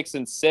went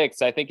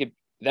 6-6, I think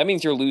that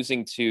means you're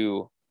losing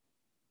to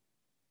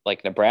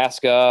like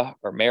Nebraska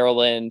or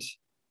Maryland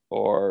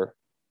or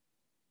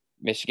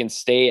Michigan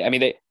State.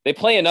 They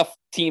play enough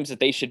teams that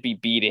they should be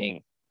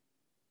beating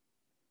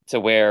to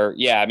where,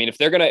 if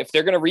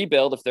they're gonna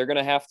rebuild, if they're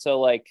gonna have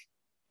to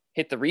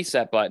hit the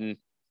reset button,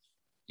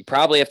 you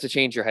probably have to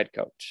change your head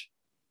coach.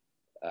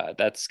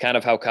 That's kind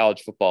of how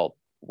college football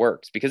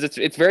works, because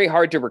it's very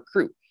hard to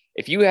recruit.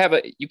 If you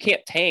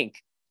can't tank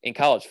in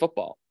college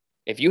football.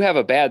 If you have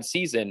a bad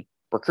season,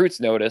 recruits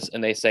notice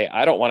and they say,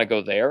 I don't want to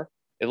go there.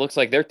 It looks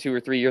like they're 2 or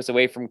 3 years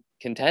away from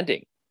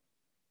contending,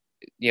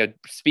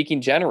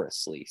 speaking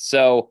generously.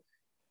 So,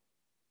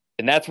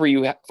 and that's where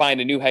you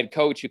find a new head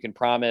coach who can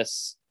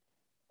promise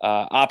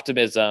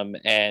optimism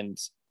and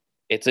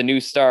it's a new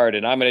start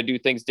and I'm going to do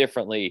things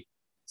differently.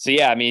 So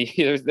yeah, I mean,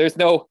 there's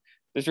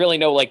really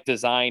no like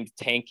designed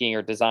tanking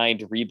or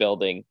designed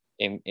rebuilding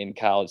in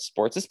college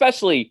sports,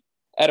 especially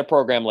at a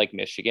program like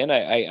Michigan.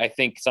 I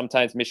think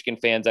sometimes Michigan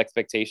fans'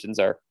 expectations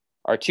are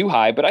too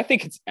high, but I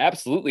think it's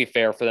absolutely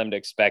fair for them to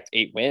expect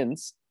 8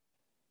 wins.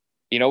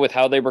 With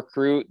how they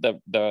recruit,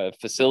 the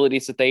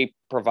facilities that they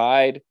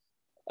provide,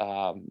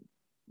 I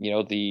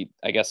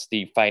guess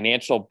the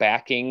financial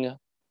backing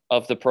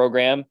of the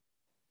program.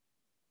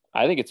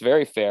 I think it's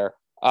very fair.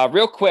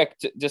 Real quick,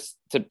 just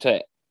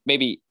to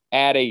maybe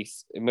add a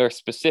more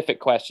specific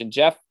question,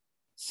 Jeff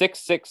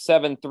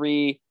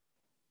 6673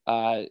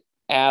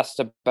 asked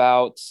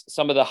about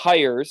some of the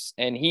hires,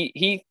 and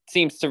he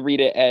seems to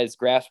read it as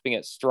grasping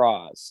at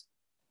straws.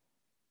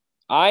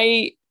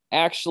 I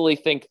actually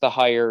think the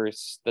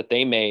hires that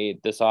they made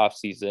this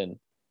offseason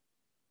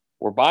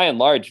were by and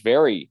large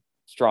very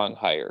strong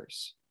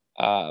hires.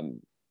 I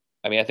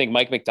think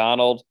Mike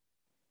McDonald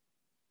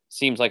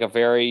seems like a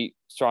very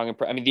strong.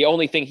 The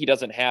only thing he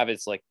doesn't have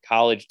is like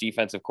college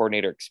defensive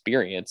coordinator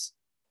experience,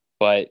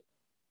 but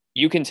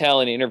you can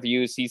tell in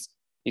interviews he's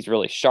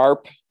really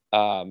sharp.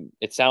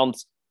 It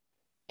sounds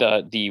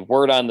the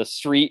word on the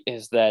street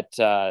is that,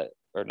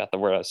 or not the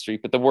word on the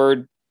street, but the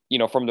word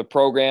from the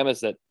program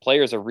is that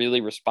players are really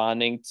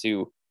responding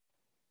to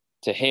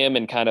him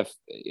and kind of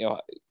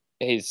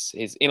his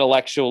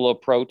intellectual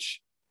approach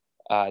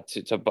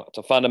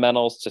to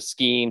fundamentals, to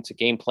scheme, to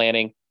game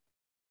planning,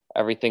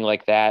 everything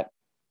like that.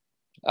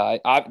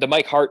 The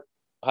Mike Hart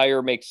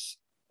hire makes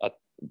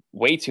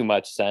way too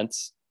much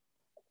sense.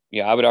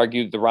 I would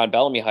argue the Ron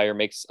Bellamy hire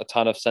makes a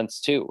ton of sense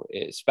too,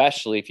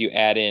 especially if you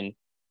add in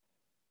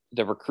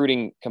the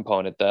recruiting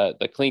component.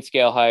 The clean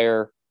scale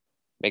hire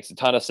makes a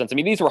ton of sense.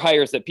 These were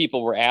hires that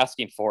people were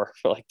asking for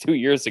like 2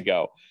 years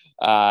ago.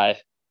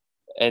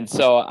 And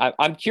so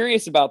I'm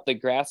curious about the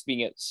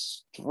grasping at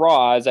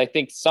straws. I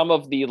think some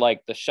of the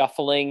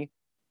shuffling,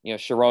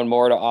 Sharon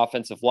Moore to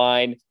offensive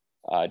line,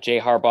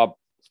 Jay Harbaugh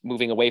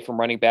moving away from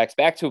running backs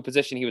back to a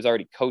position he was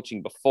already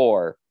coaching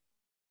before.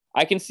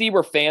 I can see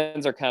where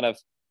fans are kind of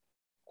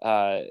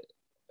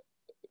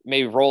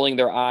maybe rolling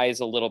their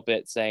eyes a little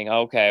bit, saying,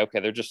 okay,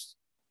 they're just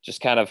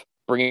kind of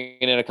bringing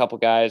in a couple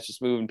guys,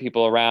 just moving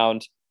people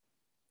around.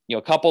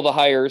 A couple of the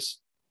hires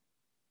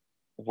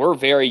were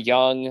very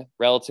young,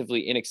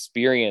 relatively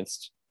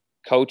inexperienced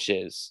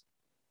coaches.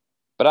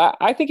 But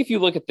I think if you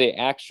look at the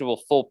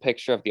actual full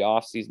picture of the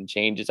offseason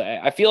changes,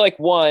 I feel like,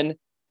 one,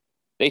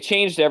 they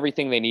changed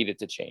everything they needed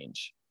to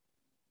change.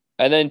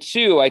 And then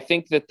two, I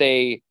think that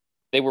they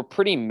were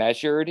pretty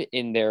measured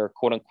in their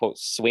quote unquote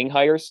swing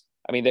hires.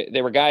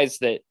 They were guys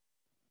that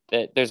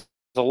there's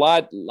a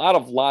lot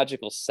of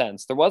logical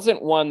sense. There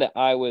wasn't one that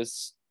I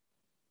was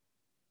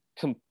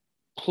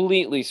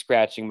completely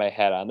scratching my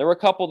head on. There were a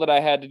couple that I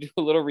had to do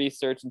a little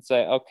research and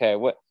say, okay,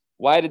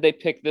 why did they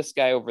pick this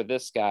guy over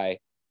this guy?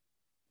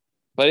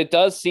 But it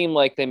does seem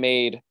like they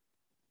made,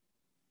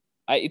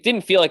 it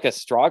didn't feel like a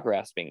straw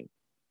grasping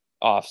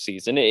off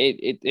season.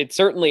 It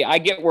certainly, I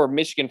get where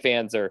Michigan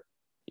fans are,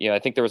 I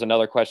think there was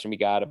another question we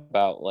got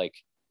about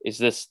is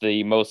this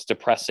the most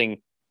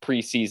depressing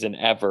preseason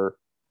ever?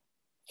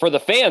 For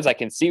the fans, I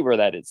can see where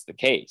that is the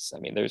case.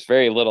 There's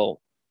very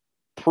little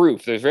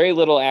proof. There's very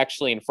little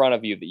actually in front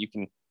of you that you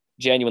can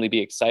genuinely be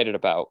excited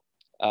about.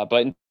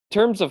 But in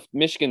terms of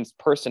Michigan's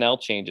personnel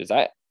changes,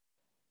 I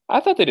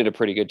thought they did a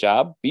pretty good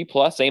job. B+,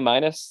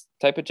 A-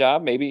 type of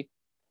job, maybe.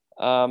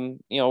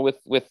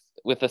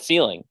 With a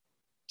ceiling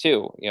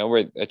too.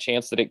 Where a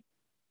chance that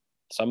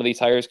some of these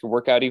hires could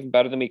work out even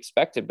better than we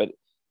expected. But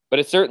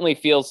it certainly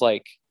feels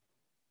like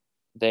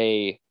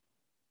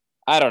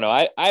I don't know.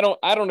 I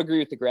don't agree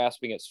with the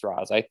grasping at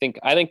straws. I think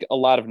a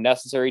lot of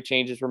necessary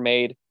changes were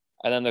made,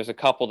 and then there's a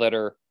couple that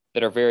are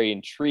very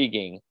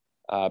intriguing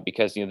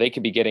because they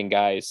could be getting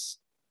guys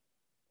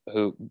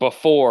who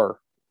before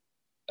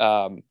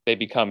they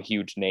become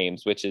huge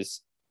names, which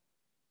is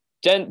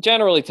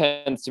generally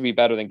tends to be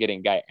better than getting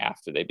a guy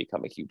after they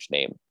become a huge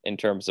name in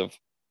terms of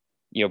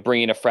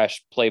bringing a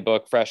fresh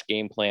playbook, fresh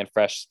game plan,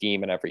 fresh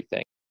scheme, and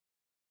everything.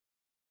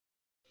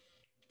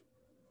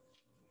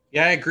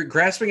 Yeah, I agree.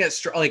 Grasping at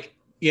straw, like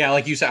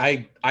you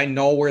said, I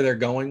know where they're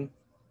going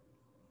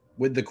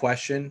with the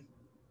question.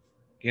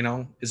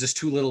 Is this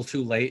too little,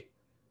 too late?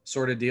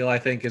 Sort of deal. I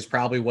think is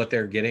probably what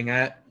they're getting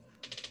at.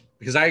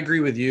 Because I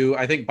agree with you.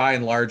 I think by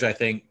and large, I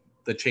think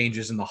the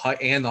changes in the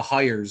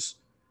hires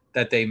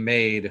that they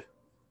made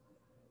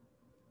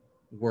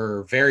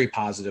were very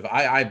positive.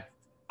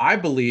 I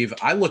believe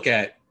I look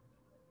at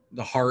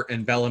the Hart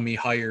and Bellamy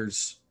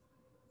hires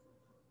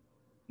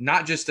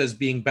not just as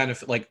being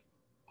benefit, like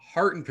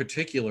Hart in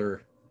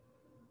particular,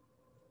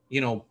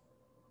 in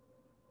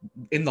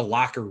the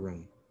locker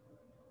room,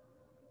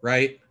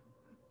 right?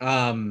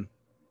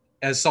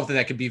 As something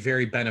that could be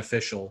very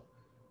beneficial.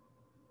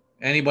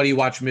 Anybody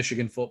watch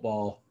Michigan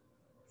football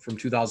from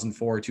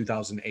 2004,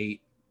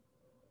 2008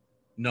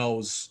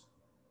 knows,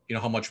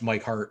 how much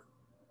Mike Hart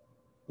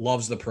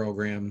loves the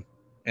program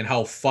and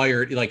how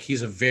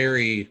he's a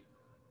very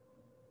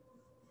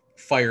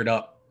fired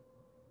up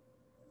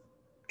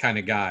kind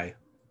of guy.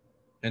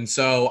 And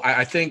so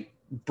I think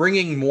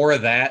bringing more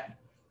of that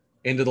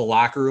into the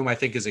locker room, I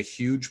think, is a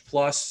huge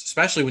plus,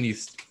 especially when you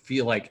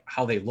feel like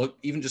how they look,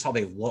 even just how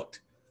they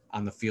looked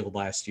on the field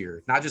last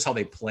year. Not just how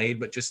they played,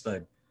 but just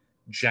the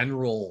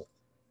general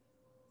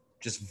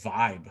just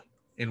vibe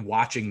in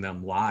watching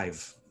them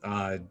live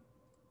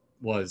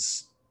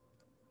was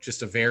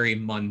just a very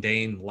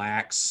mundane,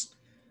 lax,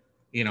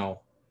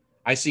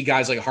 I see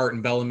guys like Hart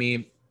and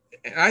Bellamy.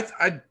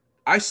 And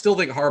I still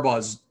think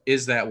Harbaugh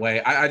is that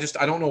way. I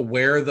don't know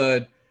where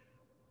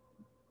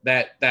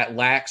that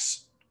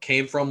lax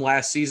came from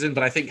last season,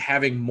 but I think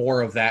having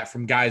more of that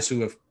from guys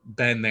who have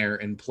been there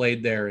and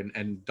played there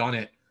and done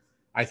it,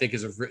 I think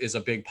is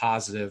a big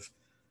positive.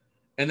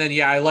 And then,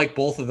 I like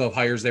both of the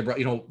hires they brought.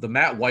 The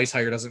Matt Weiss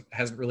hire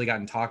hasn't really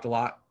gotten talked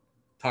about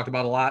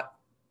a lot.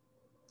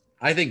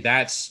 I think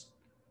that's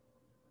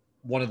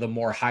one of the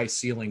more high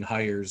ceiling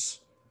hires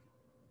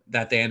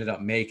that they ended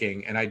up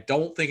making. And I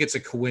don't think it's a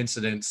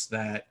coincidence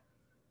that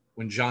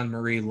when John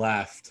Marie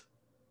left,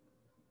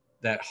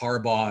 that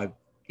Harbaugh,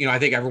 I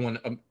think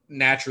everyone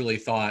naturally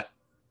thought,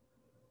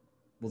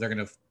 well, they're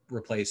going to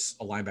replace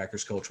a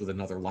linebackers coach with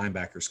another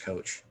linebackers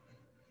coach.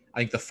 I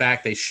think the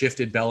fact they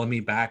shifted Bellamy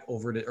back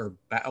over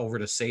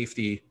to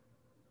safety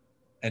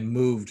and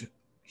moved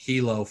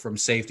Hilo from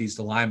safeties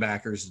to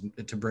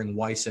linebackers to bring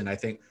Weiss in, I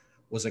think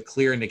was a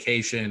clear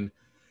indication,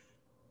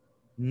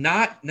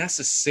 not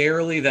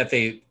necessarily that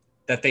they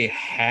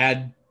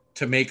had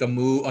to make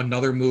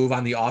another move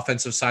on the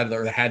offensive side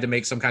or they had to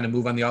make some kind of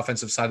move on the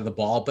offensive side of the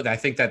ball. But I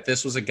think that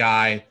this was a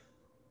guy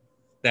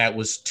that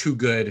was too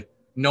good,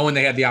 knowing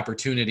they had the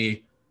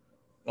opportunity,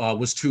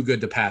 was too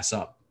good to pass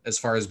up as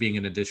far as being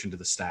an addition to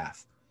the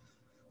staff.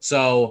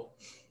 So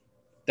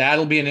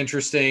that'll be an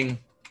interesting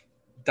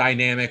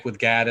dynamic with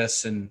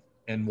Gaddis and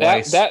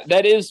Weiss.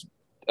 That is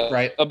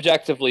right.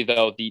 Objectively,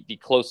 though, the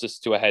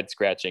closest to a head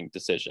scratching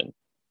decision.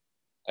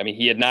 I mean,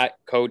 he had not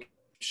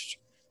coached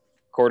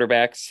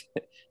quarterbacks,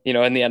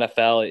 in the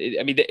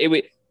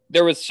NFL.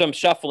 There was some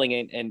shuffling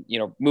and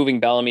moving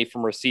Bellamy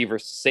from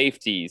receivers to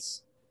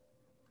safeties,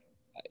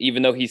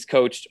 even though he's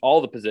coached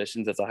all the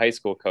positions as a high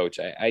school coach.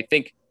 I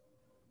think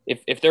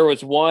if there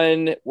was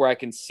one where I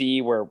can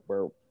see where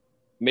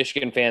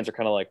Michigan fans are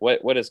kind of like,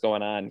 what is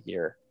going on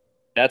here?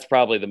 That's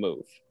probably the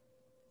move.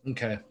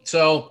 Okay.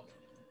 So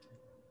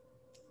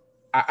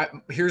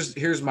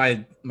here's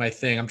my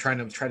thing. I'm trying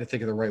to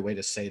think of the right way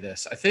to say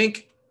this. I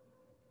think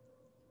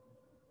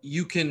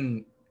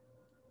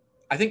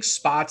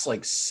spots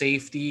like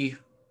safety,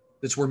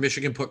 that's where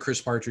Michigan put Chris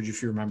Partridge,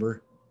 if you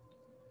remember.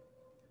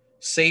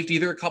 Safety,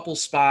 there are a couple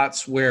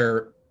spots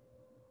where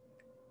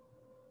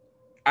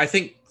I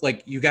think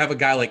like you have a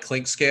guy like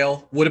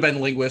Clinkscale, would have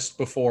been linguist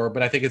before,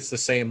 but I think it's the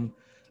same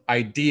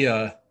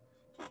idea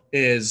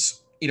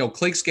is,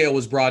 Clinkscale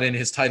was brought in,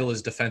 his title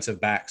is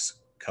defensive backs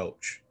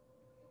coach.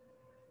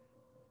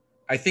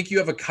 I think you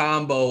have a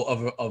combo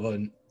of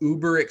an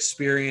uber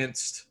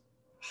experienced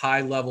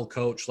high level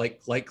coach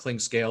like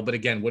Clinkscale, but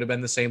again, would have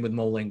been the same with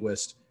Mo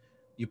Linguist.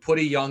 You put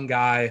a young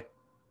guy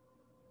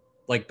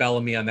like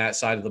Bellamy on that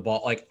side of the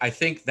ball. Like, I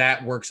think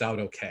that works out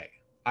okay.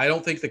 I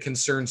don't think the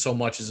concern so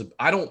much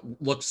I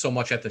don't look so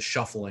much at the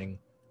shuffling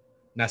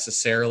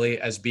necessarily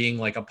as being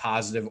like a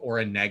positive or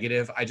a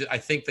negative. I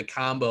think the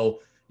combo,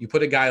 you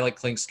put a guy like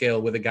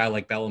Clinkscale with a guy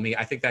like Bellamy,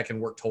 I think that can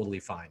work totally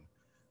fine.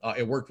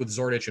 It worked with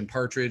Zordich and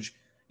Partridge,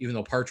 even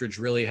though Partridge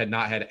really had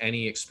not had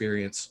any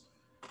experience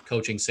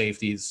coaching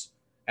safeties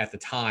at the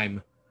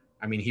time.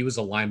 I mean, he was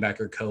a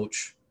linebacker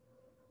coach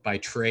by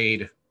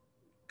trade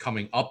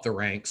coming up the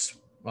ranks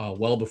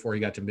well before he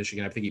got to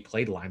Michigan. I think he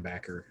played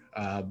linebacker.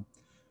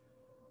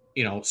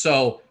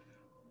 So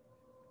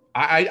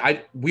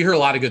we heard a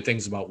lot of good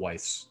things about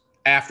Weiss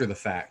after the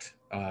fact.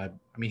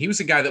 He was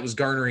a guy that was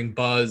garnering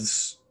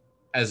buzz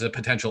as a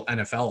potential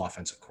NFL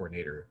offensive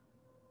coordinator.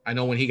 I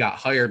know when he got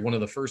hired, one of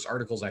the first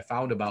articles I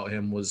found about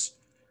him was,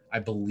 I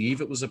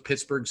believe it was a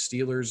Pittsburgh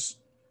Steelers.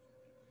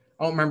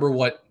 I don't remember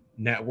what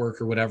network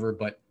or whatever,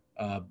 but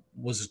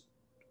was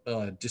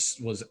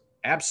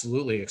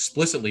absolutely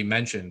explicitly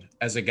mentioned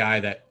as a guy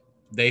that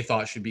they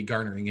thought should be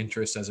garnering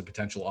interest as a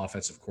potential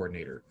offensive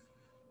coordinator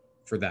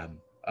for them.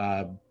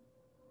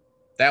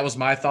 That was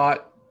my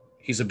thought.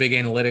 He's a big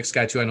analytics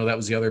guy too. I know that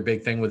was the other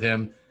big thing with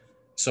him.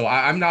 So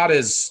I'm not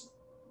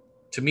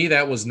to me,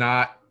 that was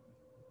not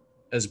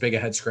as big a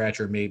head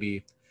scratcher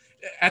maybe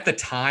at the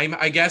time,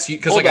 I guess. You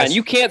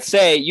can't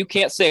say.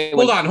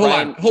 Hold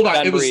on.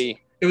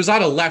 It was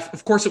out of left.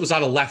 Of course, it was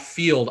out of left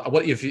field.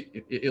 What if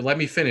you let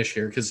me finish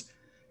here? Because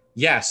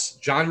yes,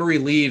 John Marie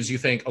leaves. You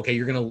think, okay,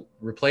 you're going to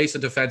replace a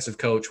defensive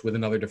coach with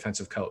another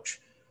defensive coach.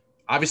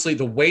 Obviously,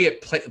 the way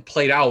it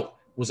played out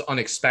was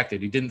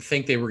unexpected. You didn't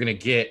think they were going to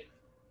get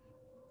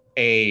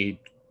a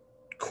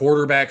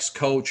quarterbacks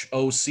coach,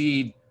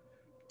 OC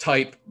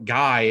type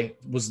guy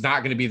was not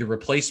going to be the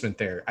replacement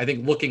there. I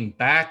think looking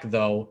back,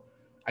 though,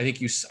 I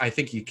think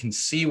you can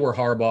see where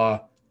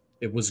Harbaugh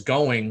it was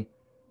going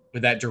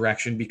with that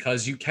direction,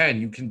 because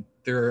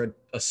there are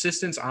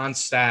assistants on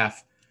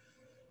staff.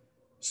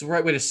 It's the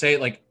right way to say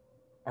it. Like,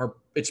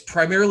 it's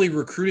primarily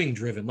recruiting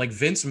driven. Like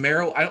Vince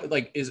Marrow, I don't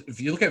like if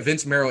you look at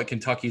Vince Marrow at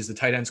Kentucky as the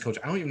tight ends coach,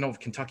 I don't even know if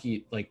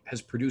Kentucky like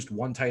has produced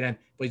one tight end,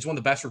 but he's one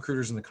of the best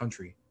recruiters in the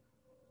country.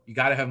 You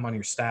got to have him on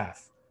your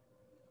staff.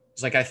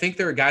 It's like I think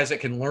there are guys that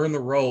can learn the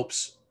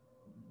ropes.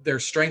 Their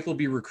strength will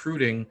be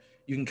recruiting.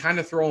 You can kind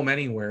of throw them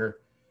anywhere,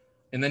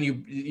 and then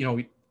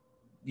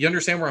you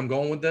understand where I'm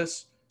going with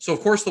this. So of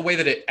course the way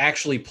that it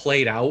actually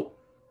played out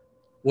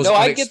was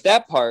I get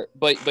that part,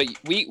 but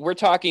we're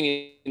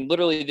talking in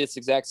literally this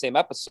exact same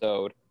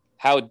episode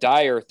how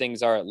dire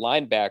things are at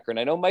linebacker, and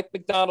I know Mike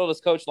McDonald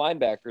has coached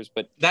linebackers,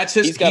 but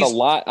he's got a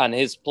lot on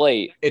his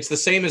plate. It's the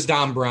same as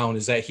Don Brown,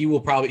 is that he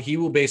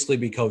will basically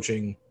be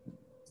coaching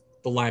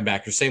the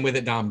linebackers, same way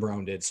that Don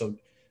Brown did. So,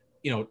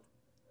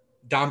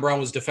 Don Brown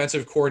was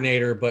defensive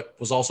coordinator, but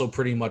was also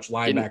pretty much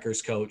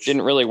linebackers coach.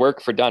 Didn't really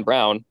work for Don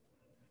Brown.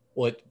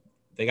 Well,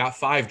 they got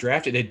 5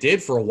 drafted. It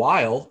did for a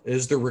while.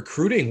 Is the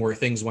recruiting where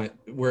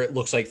it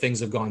looks like things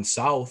have gone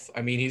south.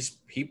 I mean,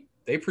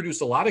 they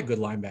produced a lot of good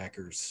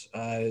linebackers.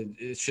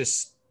 It's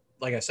just,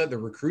 like I said, the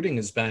recruiting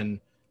has been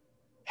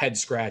head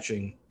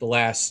scratching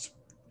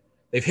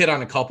they've hit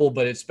on a couple,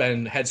 but it's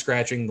been head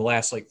scratching the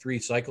last like 3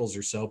 cycles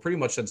or so, pretty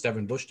much since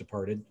Devin Bush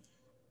departed.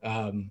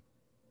 And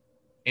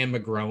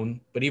McGrone,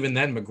 but even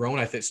then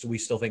McGrone, we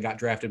still think got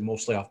drafted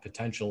mostly off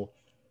potential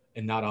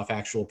and not off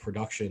actual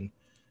production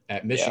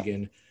at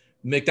Michigan. Yeah.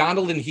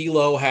 McDonald and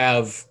Hilo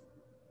have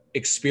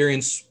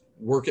experience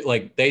working,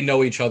 like they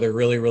know each other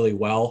really, really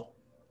well.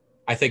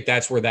 I think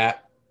that's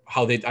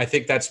I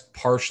think that's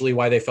partially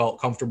why they felt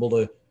comfortable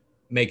to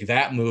make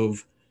that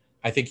move.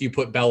 I think you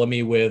put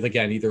Bellamy with,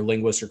 again, either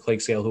Linguist or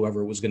Clinkscale,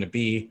 whoever it was going to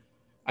be.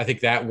 I think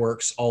that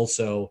works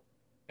also.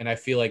 And I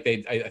feel like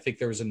I think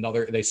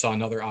they saw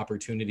another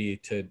opportunity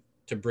to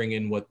bring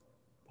in what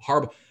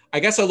Harbaugh, I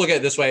guess I look at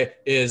it this way,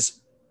 is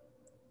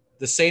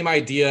the same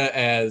idea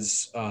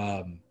as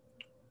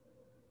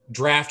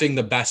drafting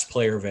the best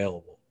player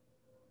available,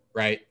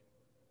 right?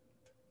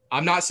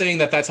 I'm not saying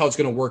that that's how it's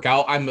going to work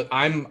out.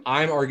 I'm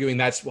arguing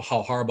that's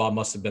how Harbaugh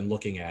must have been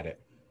looking at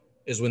it,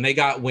 is when they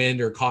got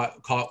wind or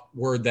caught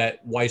word that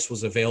Weiss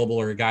was available,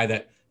 or a guy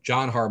that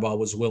John Harbaugh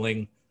was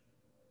willing,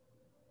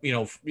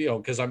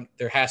 because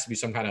there has to be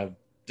some kind of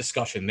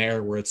discussion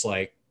there where it's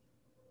like,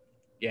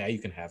 yeah, you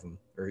can have him,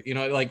 or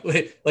like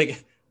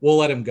we'll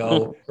let him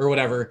go or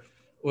whatever.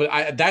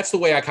 That's the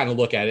way I kind of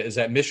look at it, is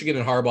that Michigan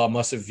and Harbaugh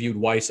must have viewed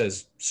Weiss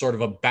as sort of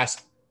a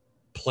best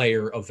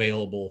player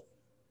available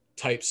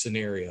type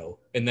scenario,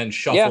 and then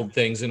shuffled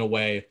things in a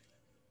way,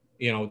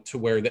 to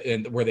where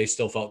they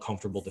still felt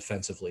comfortable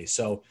defensively.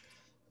 So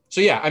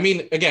yeah, I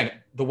mean, again,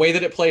 the way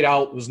that it played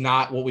out was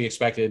not what we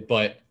expected,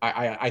 but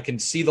I can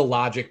see the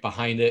logic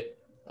behind it.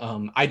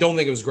 I don't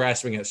think it was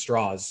grasping at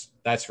straws.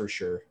 That's for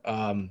sure.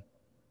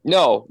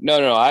 No.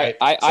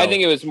 I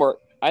think it was more.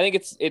 I think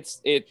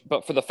it's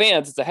but for the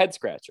fans, it's a head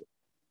scratcher,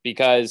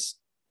 because,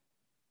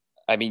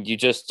 I mean, you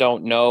just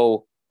don't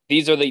know.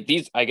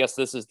 I guess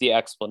this is the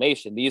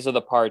explanation. These are the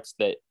parts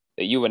that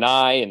you and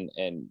I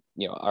and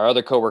our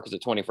other coworkers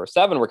at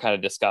 24/7 were kind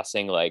of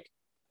discussing, like,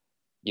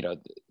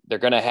 they're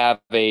going to have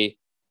a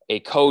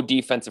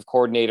co-defensive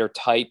coordinator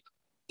type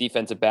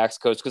defensive backs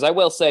coach. Because I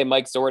will say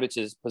Mike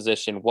Zordich's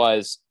position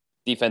was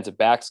defensive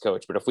backs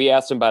coach, but if we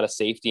asked him about a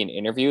safety in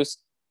interviews,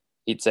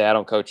 he'd say, I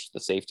don't coach the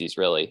safeties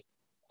really.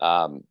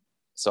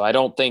 So I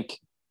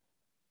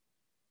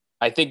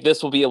think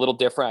this will be a little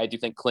different. I do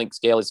think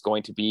Clinkscale is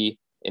going to be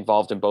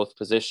involved in both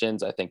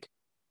positions. I think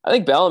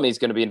Bellamy is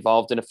going to be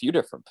involved in a few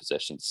different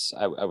positions.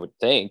 I would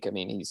think. I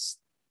mean, he's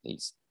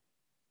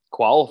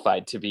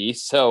qualified to be.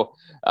 So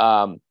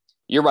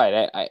you're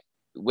right.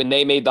 When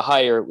they made the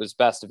hire, it was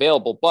best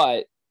available,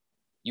 but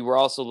you were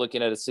also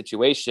looking at a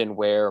situation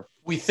where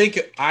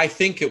I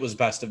think it was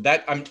best of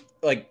that. I'm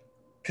like,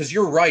 because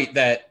you're right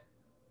that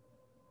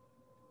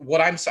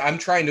what I'm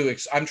trying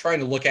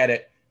to look at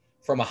it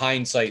from a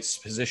hindsight's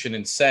position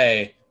and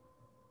say,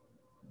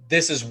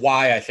 this is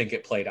why I think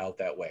it played out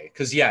that way.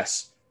 Because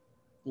yes,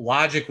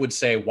 logic would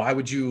say, why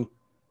would you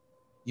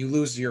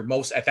lose your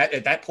most at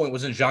that point?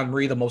 Wasn't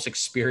Jean-Marie the most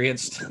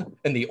experienced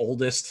and the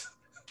oldest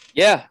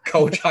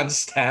coach on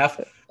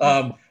staff?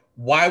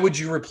 Why would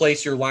you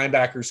replace your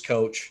linebackers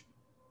coach?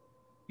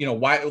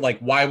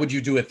 Why would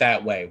you do it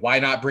that way? Why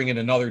not bring in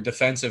another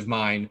defensive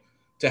mind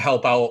to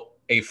help out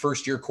a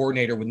first-year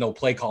coordinator with no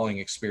play calling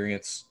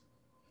experience?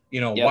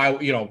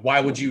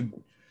 Why would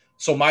you?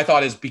 So my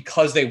thought is,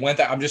 because they went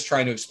that, I'm just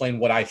trying to explain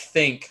what I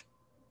think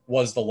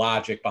was the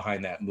logic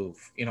behind that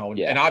move.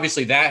 And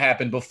obviously that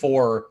happened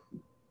before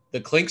the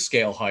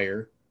Clinkscale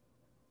hire,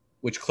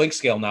 which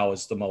Clinkscale now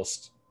is the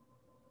most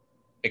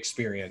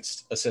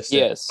experienced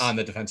assistant on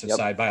the defensive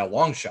side by a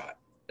long shot,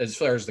 as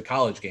far as the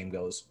college game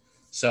goes.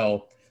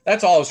 So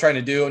that's all I was trying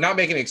to do. Not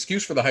making an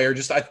excuse for the hire.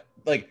 Just I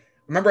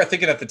remember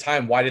thinking at the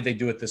time, why did they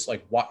do it this,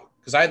 like, why?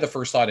 Because I had the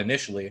first thought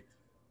initially,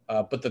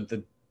 but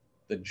the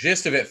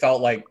gist of it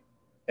felt like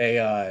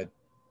a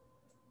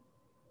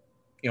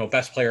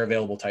best player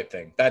available type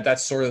thing.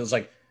 That's sort of, was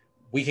like,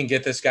 we can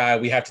get this guy.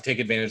 We have to take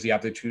advantage of the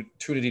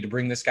opportunity to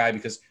bring this guy,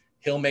 because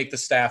he'll make the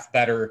staff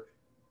better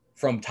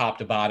from top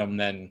to bottom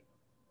than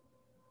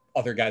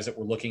other guys that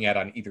we're looking at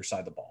on either side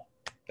of the ball.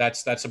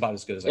 That's about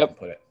as good as I Yep. can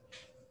put it.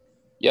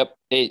 Yep.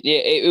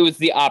 It was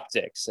the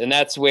optics. And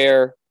that's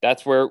where,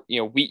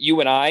 you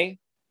and I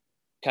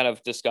kind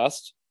of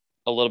discussed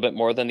a little bit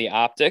more than the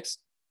optics.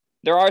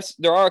 There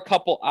are a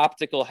couple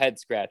optical head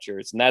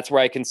scratchers, and that's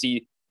where I can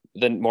see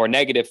the more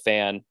negative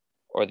fan,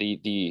 or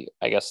the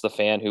I guess the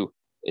fan who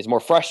is more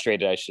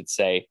frustrated, I should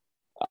say,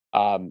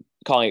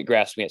 calling it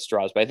grasping at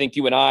straws. But I think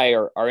you and I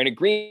are in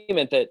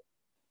agreement that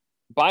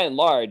by and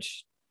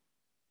large,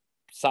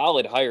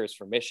 solid hires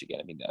for Michigan.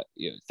 I mean,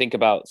 think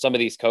about some of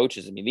these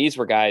coaches. I mean, these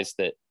were guys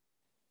that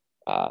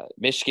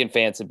Michigan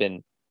fans have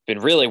been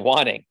really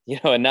wanting,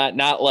 and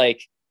not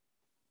like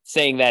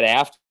saying that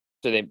after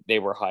they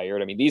were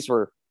hired. I mean, these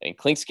were in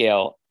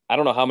Clinkscale. I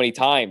don't know how many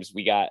times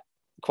we got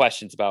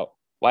questions about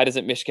why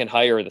doesn't Michigan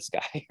hire this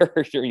guy,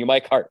 or you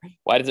Mike Hart,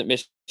 why doesn't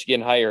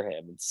Michigan hire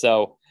him? And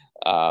so,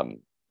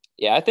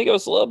 I think it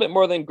was a little bit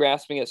more than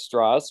grasping at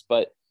straws,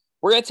 but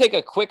we're going to take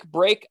a quick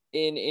break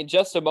in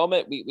just a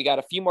moment. We got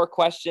a few more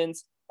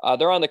questions.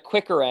 They're on the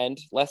quicker end,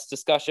 less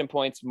discussion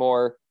points,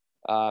 more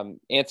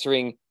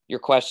answering your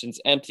questions,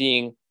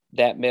 emptying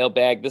that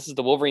mailbag. This is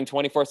the Wolverine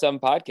 24/7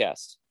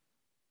 podcast.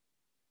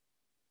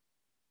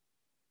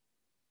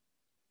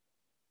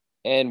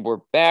 And we're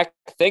back.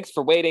 Thanks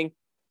for waiting.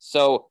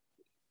 So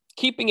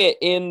keeping it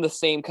in the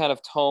same kind of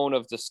tone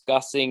of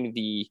discussing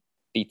the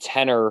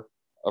tenor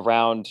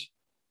around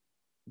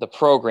the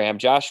program,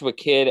 Joshua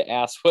Kidd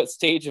asked, what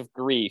stage of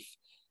grief,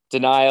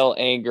 denial,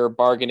 anger,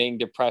 bargaining,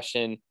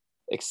 depression,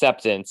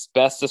 acceptance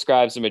best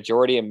describes the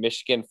majority of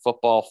Michigan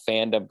football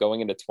fandom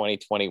going into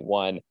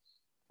 2021?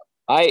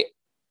 I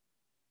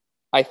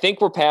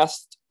think we're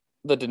past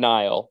the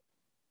denial.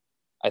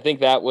 I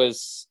think that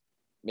was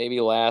maybe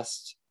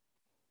last,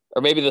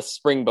 or maybe the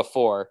spring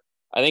before.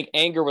 I think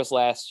anger was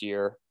last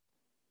year.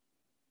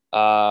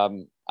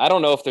 I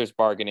don't know if there's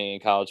bargaining in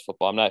college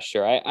football. I'm not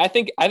sure. I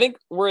think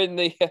we're in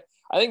the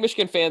I think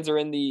Michigan fans are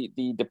in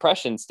the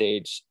depression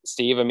stage,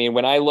 Steve. I mean,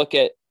 when I look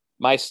at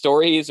my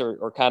stories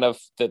or kind of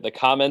the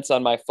comments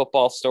on my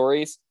football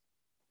stories,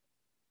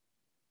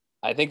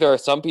 I think there are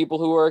some people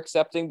who are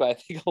accepting, but I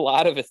think a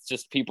lot of it's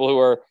just people who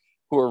are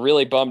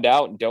really bummed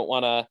out and don't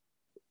want to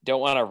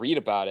read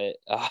about it.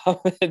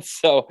 And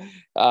so,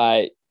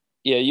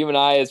 you and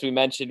I, as we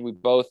mentioned, we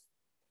both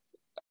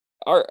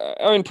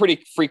are in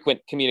pretty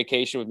frequent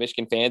communication with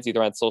Michigan fans,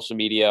 either on social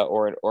media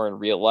or in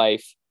real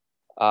life.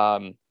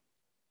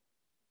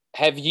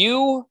 Have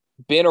you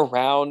been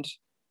around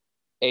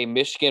a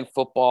Michigan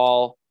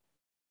football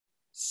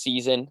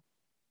season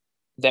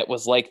that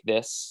was like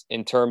this,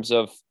 in terms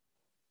of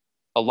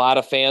a lot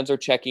of fans are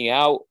checking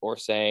out or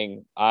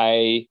saying,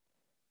 they're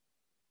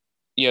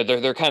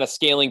kind of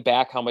scaling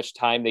back how much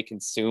time they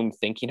consume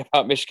thinking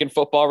about Michigan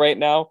football right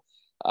now?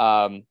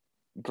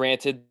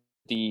 Granted,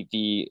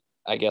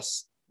 I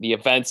guess the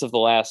events of the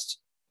last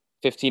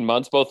 15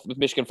 months, both with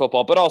Michigan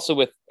football, but also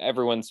with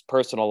everyone's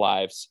personal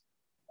lives.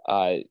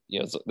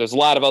 There's a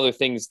lot of other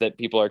things that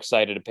people are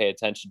excited to pay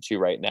attention to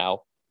right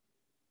now.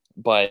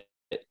 But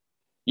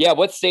yeah,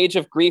 what stage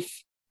of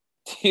grief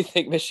do you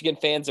think Michigan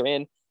fans are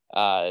in?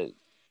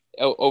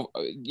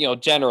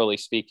 Generally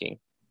speaking.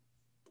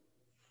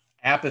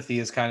 Apathy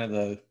is kind of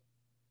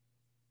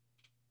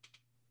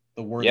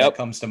the word that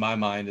comes to my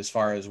mind as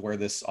far as where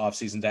this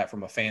offseason's at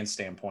from a fan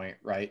standpoint,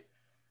 right?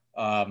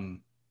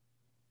 From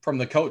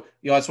the coach,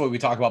 that's what we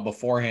talked about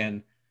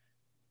beforehand.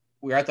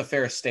 We were at the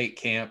Ferris State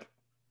camp,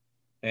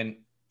 and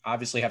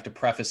obviously have to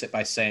preface it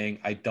by saying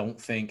I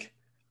don't think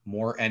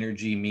more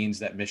energy means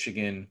that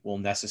Michigan will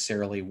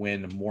necessarily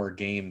win more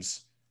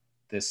games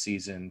this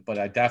season. But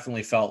I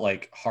definitely felt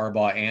like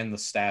Harbaugh and the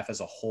staff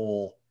as a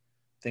whole,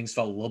 things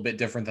felt a little bit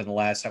different than the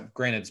last time.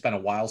 Granted, it's been a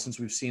while since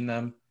we've seen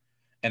them.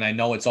 And I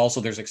know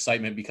there's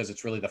excitement because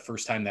it's really the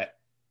first time that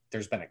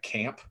there's been a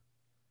camp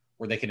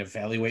where they can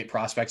evaluate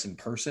prospects in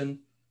person.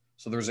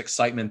 So there's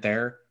excitement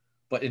there.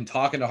 But in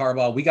talking to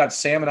Harbaugh,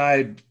 Sam and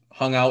I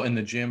hung out in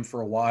the gym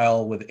for a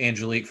while with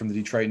Angelique from the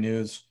Detroit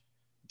News.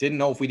 Didn't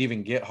know if we'd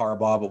even get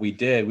Harbaugh, but we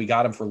did. We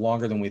got him for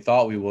longer than we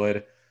thought we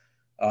would.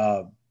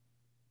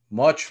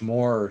 Much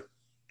more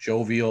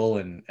jovial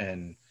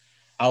and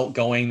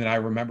outgoing than I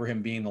remember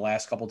him being the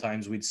last couple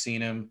times we'd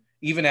seen him.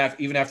 Even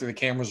after the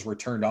cameras were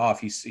turned off,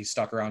 he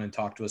stuck around and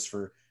talked to us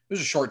it was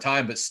a short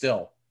time, but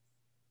still,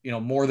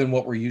 more than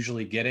what we're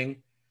usually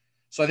getting.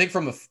 So I think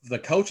from the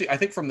coaching, I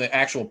think from the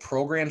actual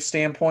program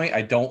standpoint,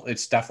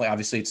 it's definitely,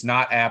 obviously it's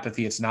not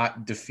apathy. It's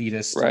not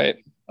defeatist. Right.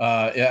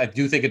 I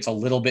do think it's a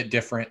little bit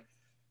different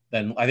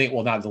than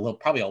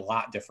probably a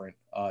lot different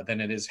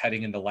than it is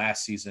heading into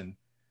last season,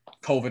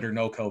 COVID or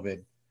no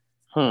COVID.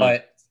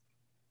 But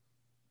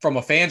from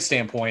a fan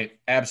standpoint,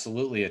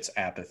 absolutely it's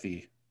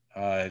apathy.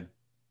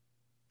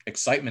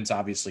 Excitement's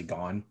obviously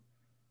gone.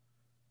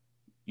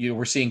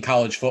 We're seeing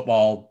college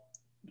football.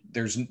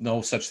 There's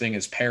no such thing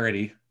as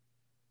parity.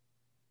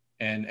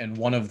 And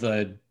one of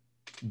the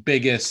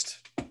biggest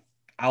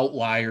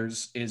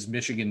outliers is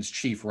Michigan's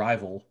chief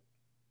rival,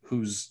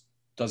 who's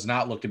does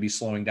not look to be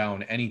slowing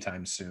down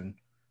anytime soon.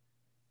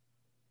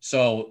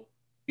 So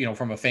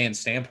from a fan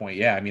standpoint,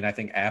 yeah, I mean, I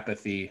think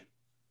apathy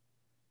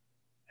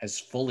has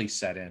fully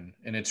set in,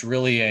 and it's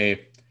really I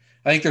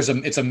think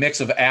it's a mix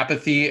of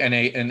apathy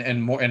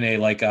and more and a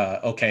like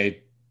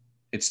okay,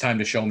 it's time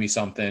to show me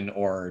something,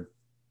 or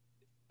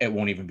it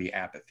won't even be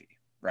apathy,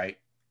 right?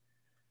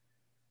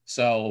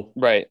 So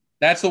Right.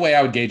 that's the way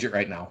I would gauge it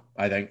right now.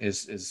 I think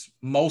is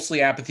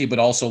mostly apathy, but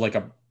also like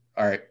all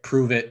right,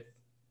 prove it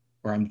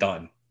or I'm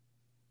done.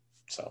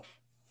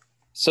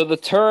 So the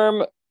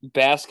term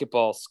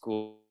basketball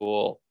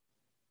school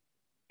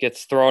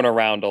gets thrown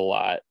around a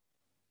lot.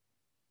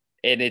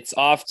 And it's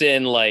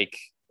often like,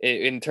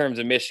 in terms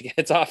of Michigan,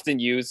 it's often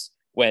used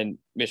when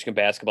Michigan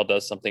basketball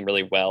does something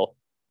really well.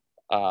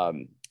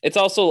 It's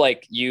also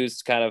like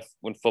used kind of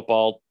when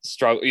football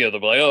struggle, they'll be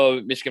like,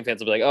 oh, Michigan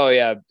fans will be like, oh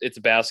yeah, it's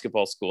a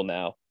basketball school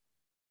now.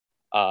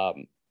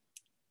 Um,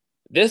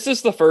 this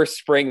is the first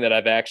spring that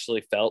I've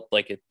actually felt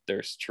like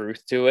there's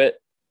truth to it.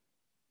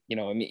 I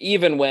mean,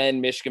 even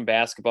when Michigan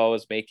basketball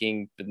was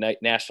making the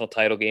national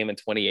title game in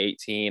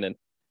 2018, and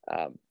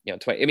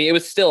it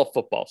was still a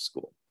football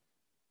school.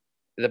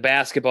 The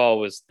basketball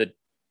was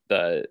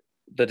the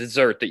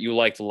dessert that you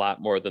liked a lot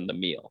more than the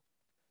meal.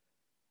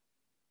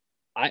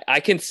 I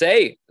can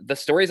say the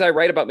stories I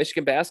write about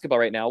Michigan basketball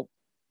right now,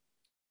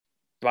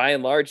 by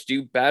and large,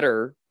 do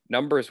better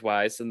numbers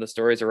wise than the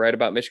stories I write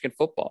about Michigan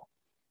football.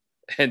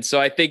 And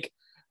so I think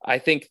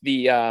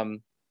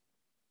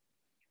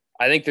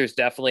there's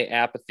definitely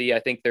apathy.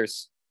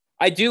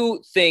 I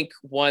do think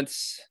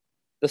once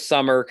the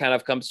summer kind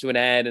of comes to an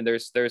end and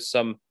there's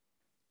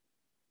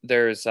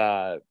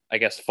I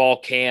guess fall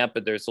camp,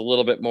 and there's a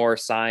little bit more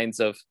signs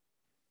of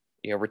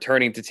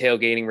returning to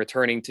tailgating,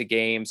 returning to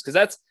games,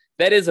 because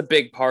that is a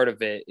big part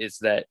of it, is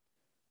that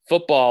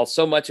football,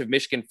 so much of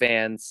Michigan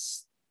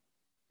fans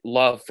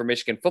love for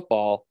Michigan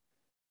football,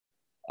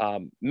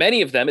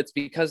 many of them it's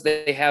because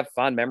they have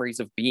fond memories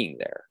of being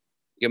there.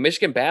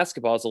 Michigan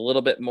basketball is a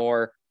little bit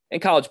more,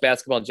 and college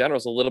basketball in general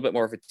is a little bit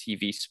more of a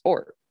TV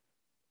sport.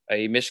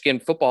 Michigan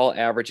football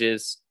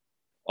averages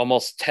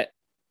almost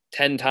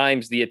 10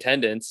 times the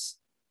attendance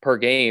per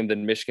game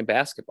than Michigan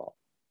basketball.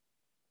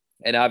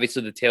 And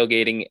obviously the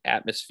tailgating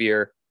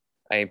atmosphere,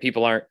 I mean,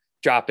 people aren't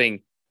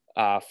dropping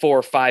 4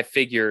 or 5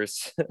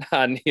 figures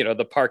on,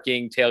 the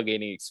parking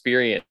tailgating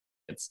experience.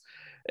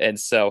 And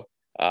so,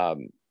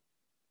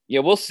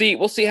 we'll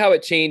see how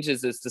it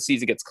changes as the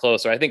season gets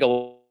closer. I think a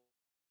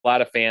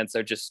lot of fans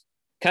are just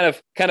kind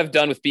of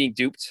done with being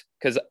duped,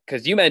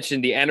 because you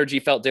mentioned the energy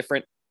felt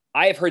different.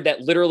 I have heard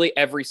that literally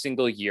every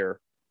single year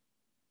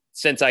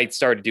since I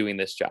started doing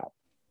this job.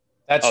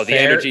 That's fair. The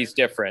energy is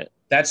different.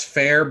 That's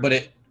fair,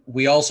 but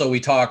we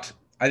talked,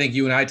 I think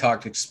you and I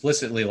talked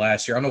explicitly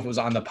last year, I don't know if it was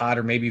on the pod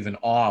or maybe even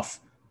off,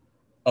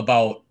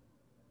 about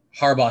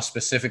Harbaugh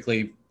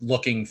specifically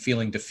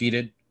feeling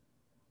defeated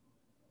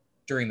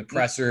during the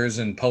pressers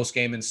and post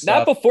game and stuff.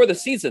 Not before the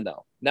season,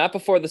 though. Not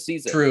before the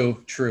season.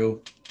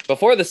 True.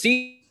 Before the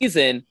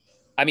season,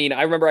 I mean,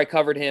 I remember I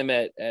covered him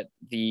at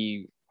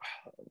the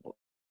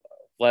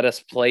Let Us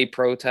Play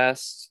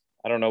protest.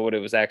 I don't know what it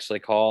was actually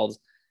called.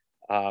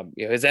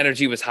 His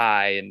energy was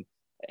high,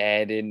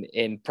 and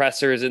in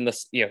pressers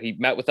he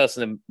met with us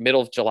in the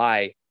middle of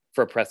July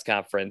for a press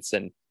conference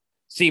and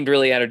seemed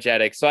really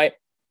energetic. So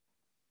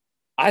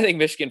I think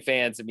Michigan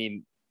fans, I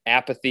mean,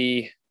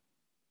 apathy,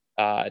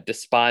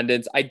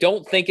 despondence. I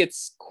don't think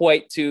it's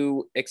quite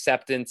to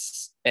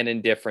acceptance and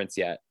indifference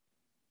yet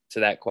to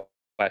that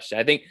question.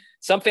 I think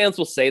some fans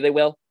will say they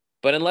will,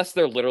 but unless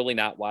they're literally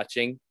not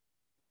watching,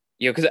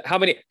 because how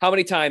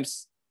many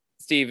times,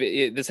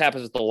 Steve, this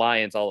happens with the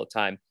Lions all the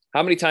time.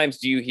 How many times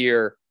do you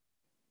hear,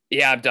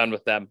 yeah, I'm done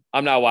with them,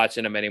 I'm not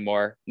watching them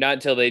anymore? Not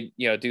until they,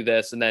 do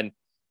this. And then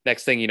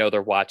next thing you know,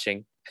 they're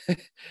watching.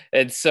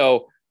 And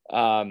so,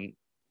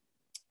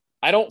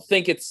 I don't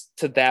think it's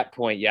to that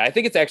point yet. I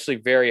think it's actually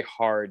very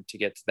hard to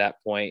get to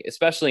that point,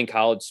 especially in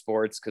college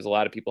sports, because a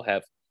lot of people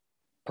have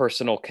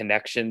personal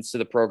connections to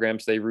the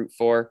programs they root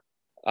for.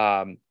 So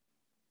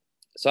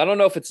I don't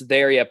know if it's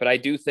there yet, but I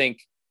do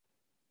think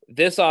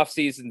this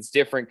offseason is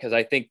different, because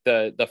I think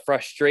the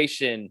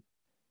frustration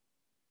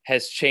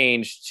has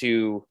changed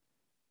to,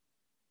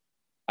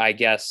 I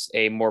guess,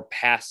 a more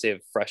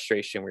passive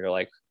frustration where you're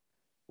like,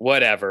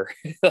 whatever,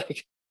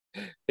 like,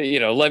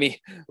 let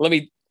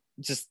me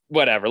just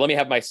whatever. Let me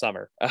have my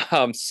summer.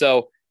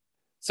 So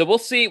we'll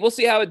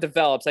see how it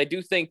develops. I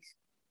do think,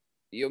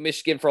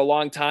 Michigan for a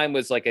long time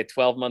was like a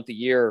 12-month a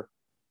year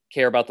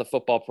care about the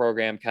football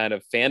program kind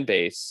of fan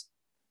base.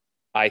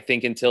 I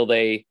think until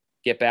they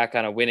get back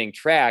on a winning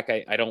track,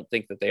 I don't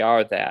think that they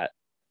are that.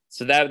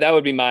 So that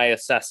would be my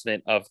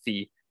assessment of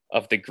the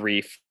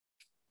grief.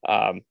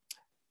 Kind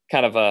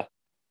of a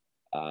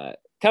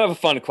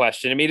fun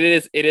question. I mean,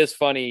 it is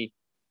funny.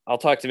 I'll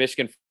talk to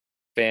Michigan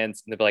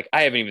fans and they'll be like,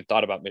 I haven't even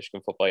thought about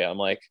Michigan football yet. I'm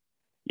like,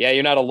 yeah,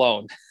 you're not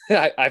alone.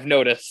 I've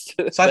noticed.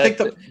 So I think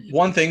the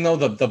one thing though,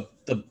 the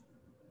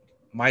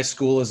my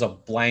school is a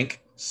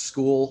blank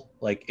school,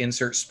 like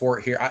insert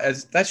sport here.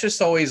 That's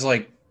just always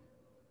like,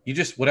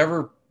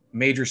 whatever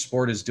major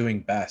sport is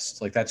doing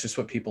best. Like, that's just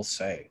what people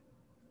say.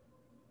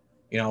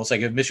 It's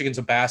like if Michigan's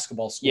a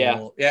basketball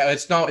Yeah.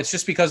 school, it's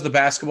just because the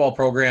basketball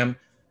program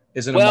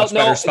is in a Well, much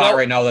better no, spot no,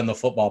 right now than the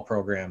football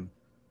program.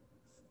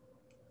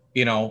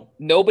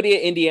 nobody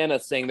at Indiana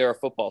is saying they're a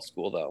football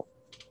school, though.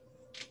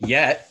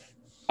 Yet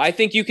I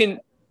think you can.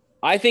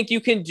 I think you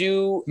can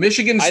do. I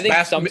Michigan's think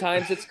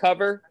sometimes it's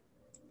cover.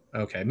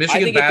 Okay, I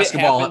Michigan think if it happens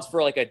basketball.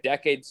 for like a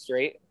decade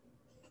straight.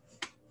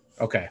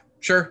 Okay,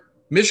 sure.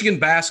 Michigan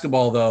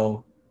basketball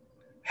though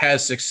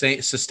has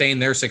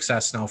sustained their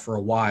success now for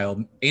a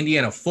while.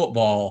 Indiana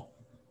football,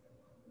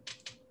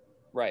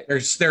 Right.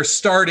 they're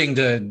starting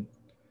to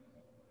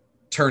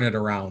turn it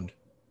around.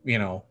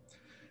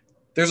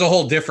 There's a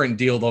whole different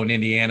deal though in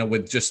Indiana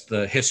with just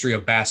the history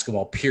of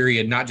basketball.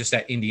 Period. Not just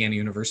at Indiana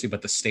University,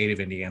 but the state of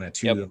Indiana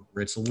too. Yep.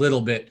 Where it's a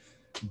little bit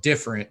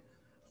different.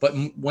 But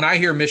when I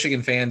hear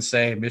Michigan fans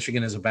say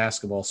Michigan is a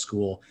basketball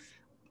school,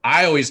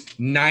 I always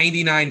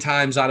 99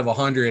 times out of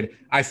 100,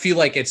 I feel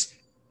like it's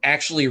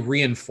actually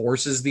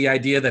reinforces the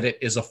idea that it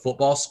is a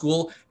football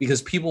school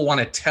because people want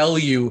to tell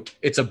you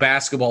it's a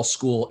basketball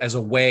school as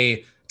a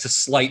way to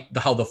slight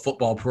how the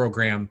football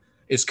program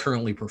is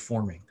currently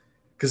performing.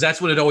 Because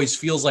that's what it always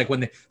feels like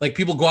when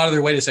people go out of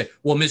their way to say,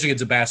 well,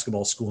 Michigan's a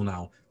basketball school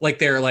now. Like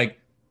they're like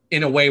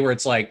in a way where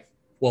it's like,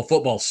 well,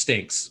 football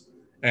stinks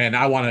and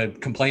I want to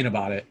complain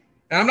about it.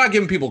 And I'm not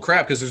giving people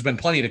crap because there's been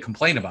plenty to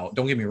complain about.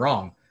 Don't get me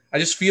wrong. I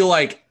just feel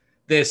like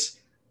this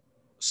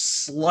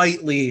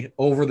slightly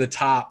over the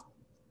top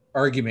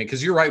argument,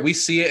 because you're right, we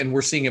see it and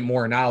we're seeing it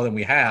more now than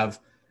we have.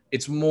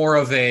 It's more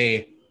of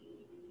a,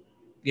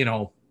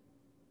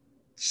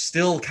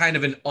 still kind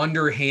of an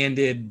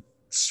underhanded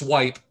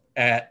swipe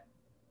at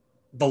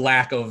the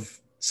lack of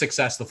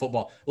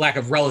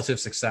relative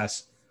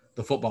success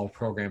the football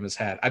program has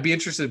had. I'd be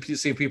interested to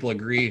see if people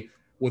agree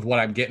with what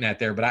I'm getting at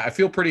there, but I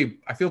feel pretty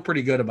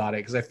good about it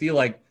because I feel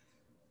like,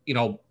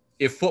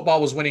 if football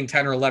was winning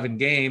 10 or 11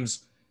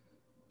 games,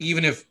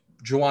 even if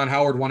Juwan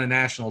Howard won a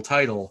national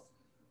title,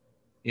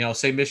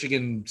 say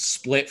Michigan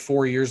split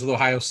 4 years with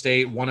Ohio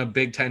State, won a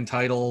Big Ten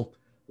title,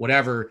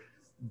 whatever,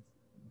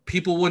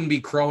 people wouldn't be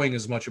crowing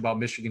as much about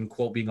Michigan,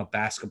 quote, being a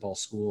basketball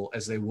school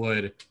as they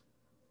would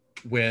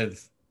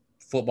with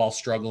football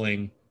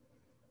struggling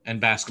and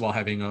basketball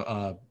having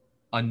a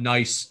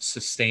nice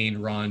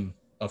sustained run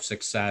of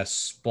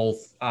success,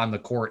 both on the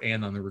court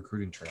and on the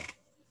recruiting trail.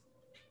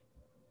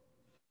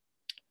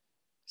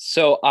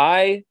 So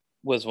I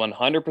was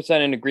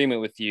 100% in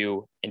agreement with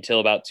you until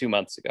about 2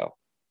 months ago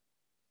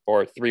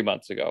or 3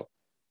 months ago.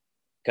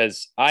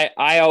 Because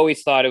I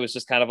always thought it was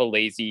just kind of a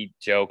lazy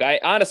joke. I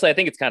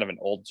think it's kind of an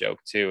old joke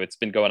too. It's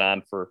been going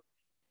on for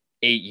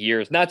 8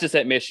 years, not just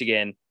at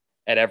Michigan,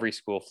 at every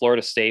school.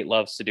 Florida State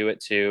loves to do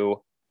it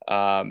too.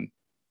 I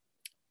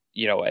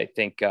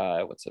think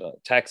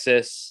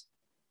Texas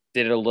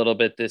did it a little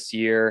bit this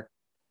year.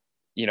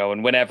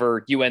 And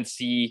whenever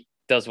UNC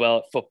does well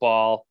at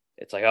football,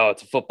 it's like, oh,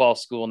 it's a football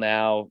school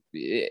now.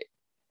 It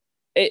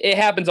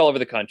happens all over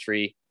the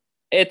country.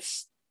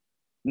 It's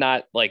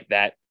not like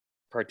that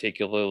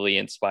particularly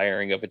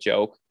inspiring of a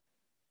joke.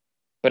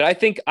 But I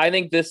think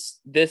this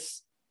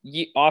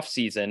off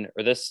season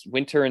or this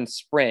winter and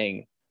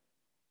spring,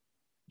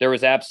 there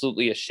was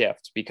absolutely a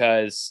shift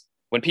because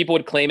when people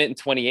would claim it in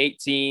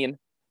 2018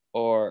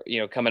 or,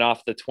 coming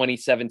off the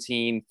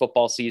 2017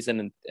 football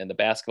season and the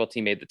basketball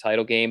team made the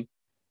title game,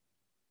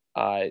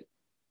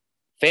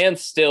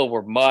 fans still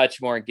were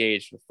much more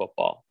engaged with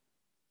football.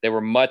 They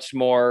were much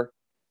more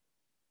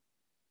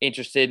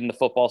interested in the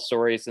football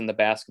stories and the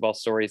basketball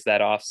stories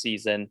that off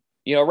season,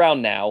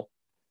 around now.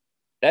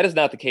 That is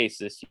not the case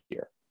this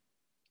year.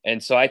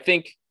 And so I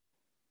think,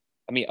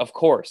 of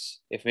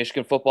course, if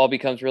Michigan football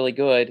becomes really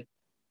good,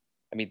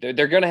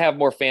 they're going to have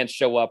more fans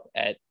show up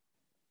at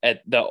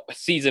the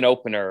season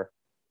opener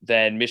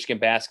than Michigan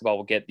basketball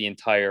will get the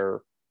entire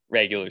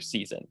regular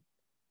season.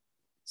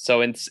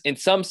 So in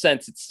some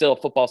sense, it's still a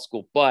football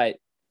school, but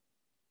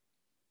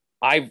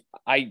I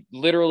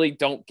literally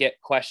don't get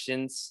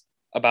questions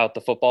about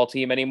the football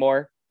team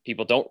anymore.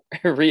 People don't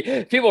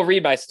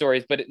read my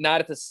stories, but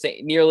not at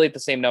nearly at the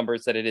same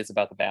numbers that it is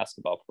about the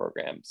basketball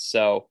program.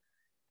 So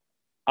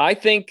I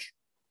think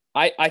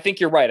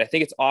you're right. I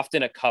think it's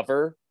often a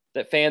cover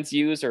that fans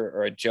use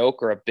or a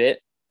joke or a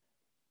bit,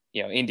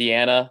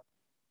 Indiana.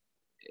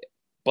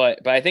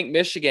 But I think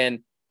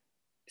Michigan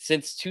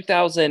since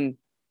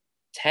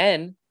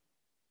 2010,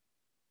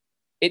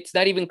 it's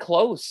not even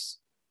close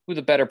who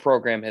the better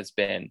program has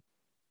been.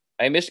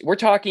 We're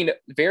talking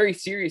very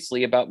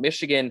seriously about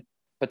Michigan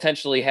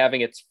potentially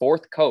having its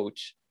fourth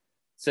coach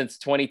since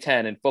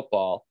 2010 in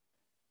football.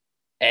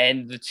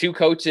 And the two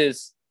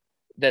coaches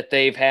that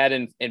they've had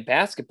in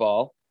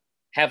basketball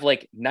have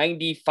like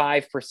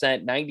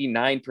 95%,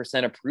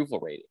 99% approval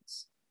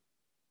ratings.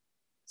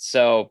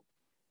 So,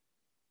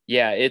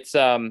 yeah, it's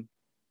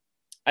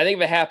I think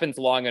if it happens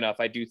long enough,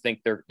 I do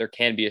think there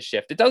can be a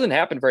shift. It doesn't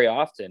happen very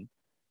often.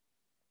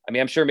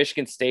 I'm sure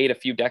Michigan State a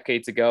few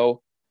decades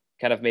ago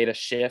kind of made a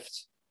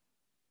shift.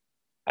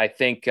 I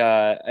think,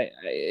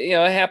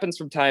 it happens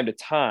from time to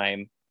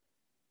time.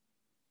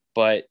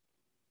 But,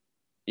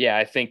 yeah,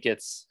 I think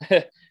it's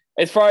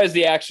as far as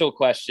the actual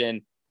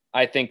question,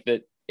 I think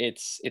that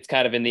it's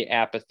kind of in the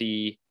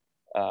apathy,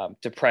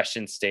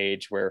 depression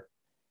stage where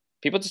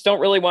people just don't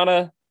want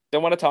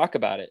to talk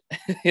about it.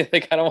 They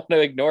kind of want to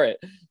ignore it.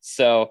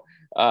 So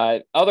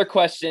other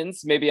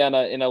questions, maybe in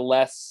a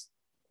less,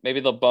 maybe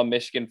they'll bum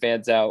Michigan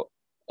fans out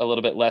a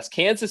little bit less.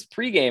 Kansas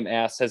pregame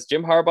asks, has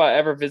Jim Harbaugh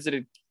ever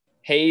visited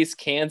Hayes,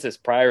 Kansas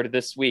prior to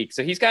this week?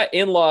 So he's got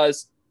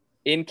in-laws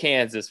in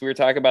Kansas. We were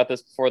talking about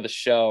this before the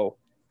show,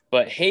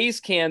 but Hayes,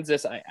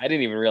 Kansas, I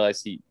didn't even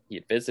realize he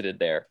had visited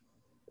there.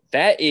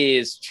 That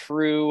is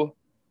true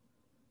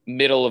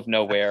middle of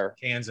nowhere.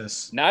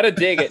 Kansas. Not a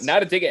dig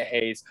at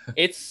Hayes.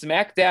 It's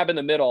smack dab in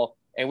the middle.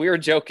 And we were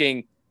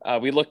joking.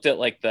 We looked at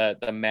like the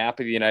map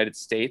of the United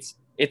States.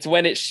 It's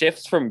when it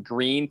shifts from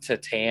green to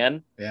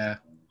tan. Yeah.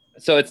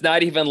 So it's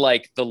not even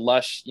like the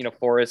lush,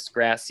 forest,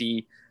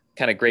 grassy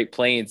kind of Great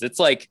Plains. It's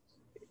like,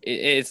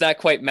 it's not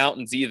quite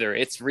mountains either.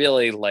 It's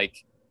really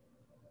like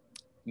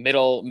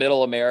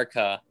middle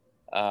America.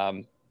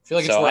 I feel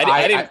like it's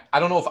where I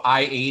don't know if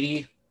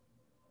I-80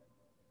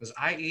 does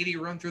I-80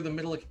 run through the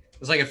middle of,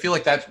 it's like I feel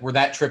like that's where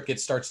that trip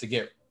starts to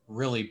get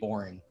really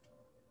boring.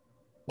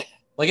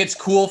 Like it's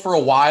cool for a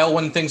while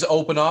when things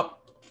open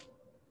up.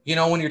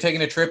 When you're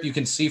taking a trip, you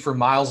can see for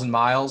miles and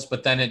miles,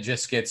 but then it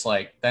just gets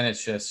then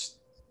it's just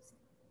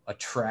a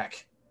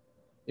trek.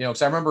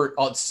 Because I remember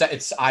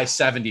it's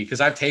I-70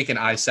 because I've taken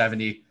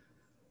I-70,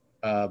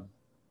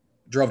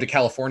 drove to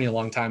California a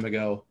long time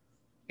ago.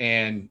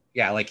 And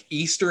yeah, like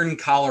Eastern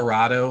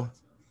Colorado,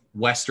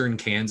 Western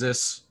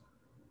Kansas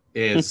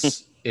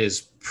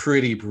is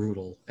pretty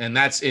brutal. And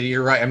that's it.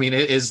 You're right. I mean,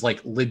 it is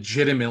like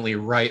legitimately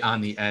right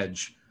on the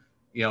edge,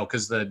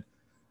 because the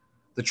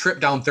trip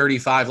down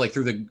 35, like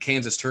through the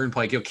Kansas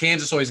Turnpike,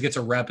 Kansas always gets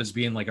a rep as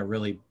being like a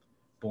really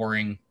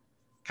boring,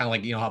 kind of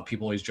like, how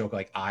people always joke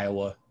like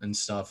Iowa and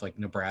stuff, like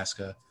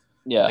Nebraska.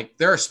 Yeah. Like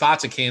there are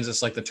spots of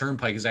Kansas, like the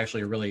Turnpike is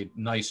actually a really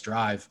nice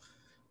drive.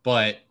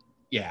 But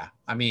yeah,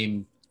 I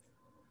mean,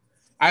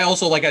 I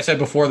also, like I said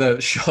before the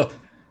show,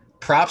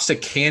 props to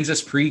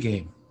Kansas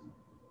pregame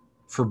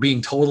for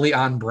being totally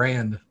on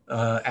brand,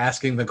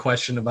 asking the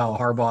question about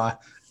Harbaugh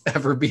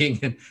ever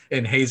being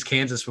in Hayes,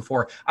 Kansas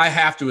before. I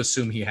have to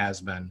assume he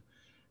has been.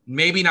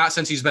 Maybe not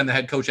since he's been the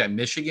head coach at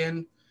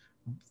Michigan.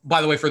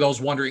 By the way, for those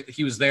wondering,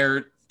 he was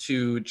there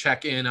to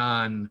check in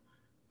on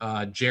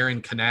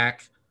Jaron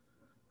Kanak,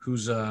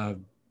 who's a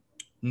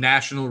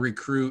national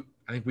recruit.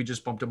 I think we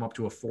just bumped him up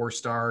to a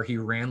 4-star. He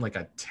ran like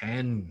a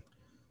 10,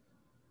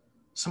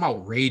 some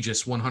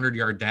outrageous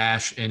 100-yard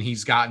dash, and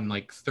he's gotten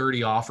like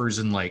 30 offers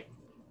in like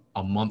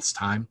a month's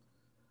time.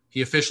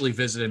 He officially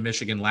visited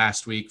Michigan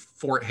last week.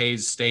 Fort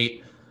Hays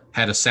State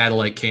had a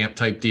satellite camp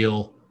type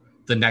deal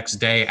the next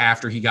day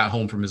after he got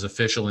home from his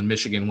official, and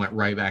Michigan went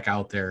right back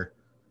out there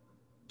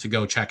to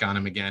go check on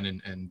him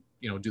again and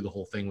do the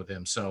whole thing with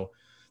him. So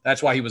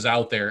that's why he was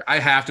out there. I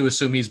have to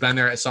assume he's been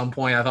there at some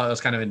point. I thought that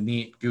was kind of a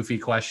neat, goofy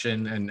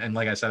question. And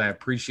like I said, I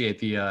appreciate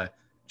the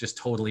just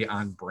totally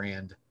on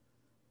brand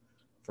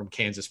from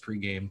Kansas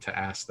pregame to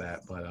ask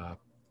that. But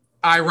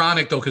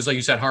ironic, though, because like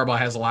you said, Harbaugh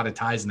has a lot of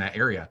ties in that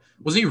area.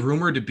 Wasn't he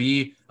rumored to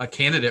be a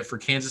candidate for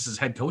Kansas's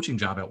head coaching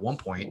job at one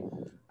point?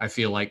 I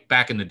feel like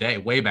back in the day,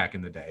 way back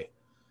in the day.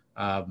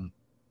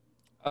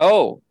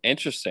 Oh,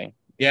 interesting.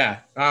 Yeah,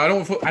 I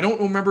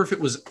don't remember if it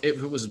was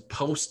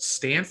post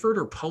Stanford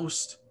or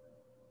post.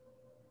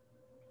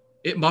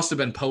 It must have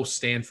been post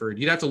Stanford.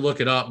 You'd have to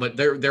look it up, but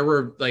there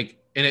were like,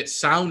 and it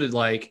sounded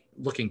like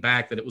looking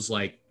back that it was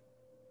like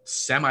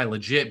semi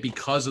legit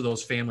because of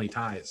those family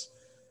ties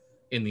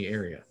in the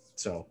area.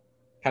 So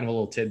kind of a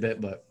little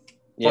tidbit, but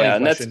yeah,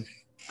 and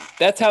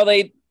that's how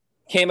they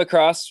came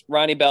across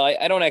Ronnie Bell.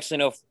 I don't actually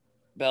know if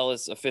Bell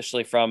is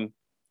officially from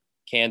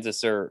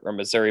Kansas or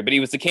Missouri, but he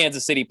was the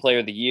Kansas City Player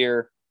of the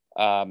Year.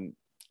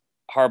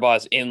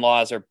 Harbaugh's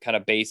in-laws are kind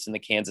of based in the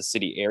Kansas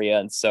City area,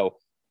 and so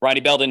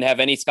Ronnie Bell didn't have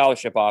any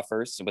scholarship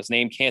offers and was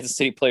named Kansas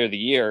City Player of the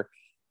Year,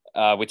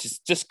 which is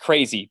just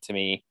crazy to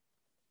me.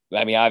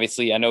 I mean,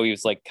 obviously, I know he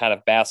was like kind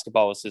of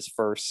basketball was his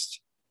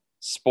first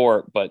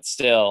sport, but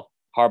still,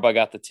 Harbaugh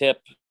got the tip,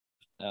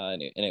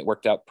 and it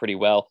worked out pretty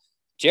well.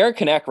 Jared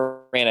Kanak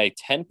ran a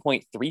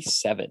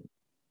 10.37.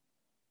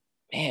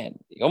 Man,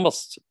 you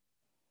almost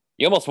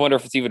wonder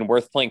if it's even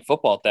worth playing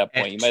football at that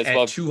point. You might as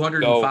well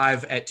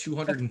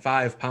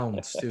 205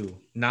 pounds too,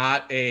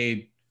 not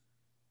a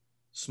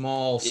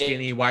small,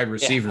 skinny wide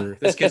receiver. Yeah.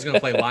 This kid's going to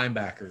play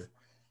linebacker.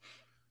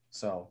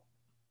 So,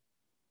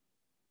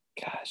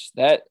 gosh,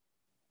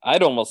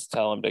 I'd almost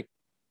tell him to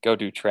go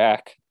do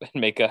track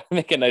and make a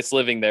nice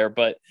living there.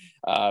 But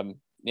to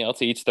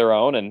each their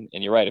own. And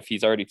you're right. If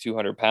he's already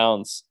 200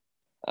 pounds,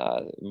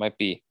 it might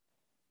be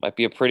a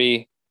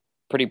pretty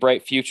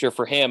bright future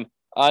for him.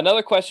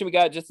 Another question we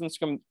got just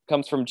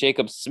comes from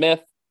Jacob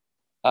Smith.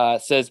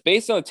 Says,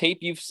 based on the tape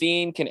you've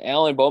seen, can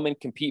Alan Bowman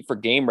compete for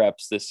game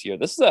reps this year?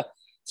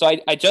 So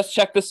I just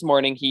checked this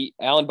morning.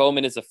 Alan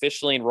Bowman is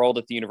officially enrolled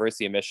at the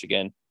University of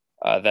Michigan.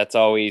 That's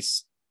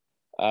always,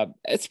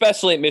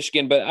 especially at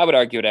Michigan, but I would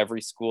argue at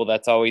every school,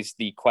 that's always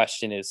the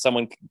question is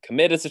someone can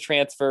commit as a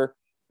transfer,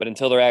 but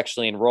until they're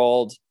actually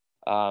enrolled,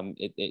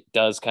 it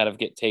does kind of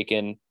get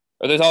taken,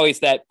 or there's always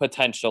that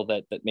potential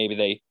that maybe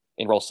they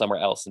enroll somewhere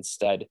else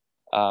instead.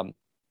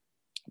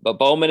 But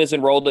Bowman is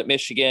enrolled at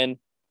Michigan.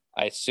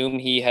 I assume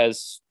he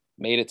has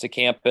made it to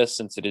campus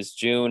since it is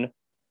June.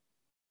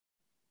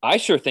 I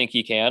sure think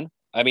he can.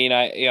 I mean,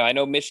 I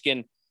know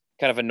Michigan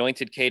kind of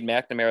anointed Cade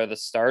McNamara the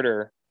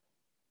starter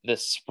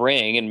this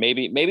spring, and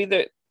maybe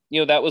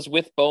that was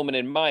with Bowman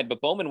in mind,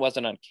 but Bowman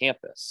wasn't on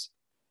campus.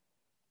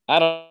 I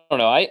don't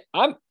know.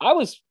 I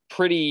was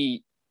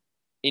pretty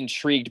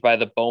intrigued by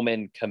the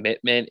Bowman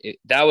commitment.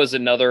 That was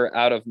another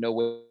out of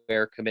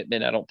nowhere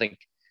commitment. I don't think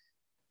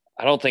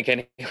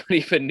anyone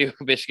even knew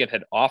Michigan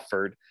had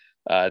offered,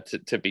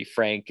 to be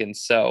frank. And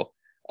so,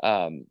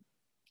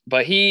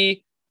 but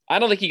I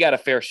don't think he got a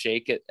fair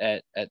shake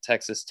at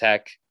Texas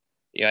Tech.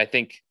 I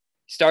think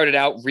he started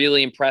out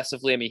really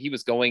impressively. I mean, he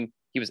was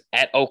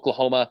at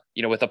Oklahoma,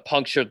 with a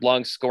punctured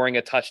lung, scoring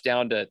a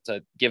touchdown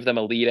to give them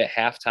a lead at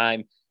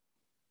halftime.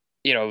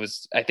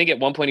 I think at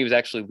one point he was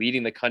actually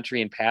leading the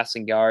country in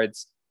passing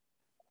yards.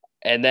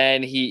 And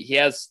then he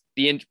has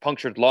the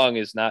punctured lung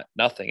is not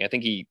nothing. I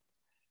think he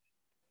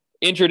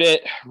injured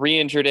it,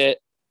 re-injured it,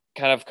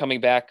 kind of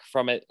coming back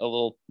from it a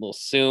little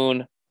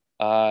soon.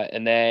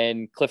 And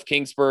then Cliff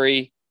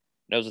Kingsbury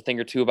knows a thing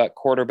or two about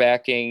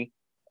quarterbacking.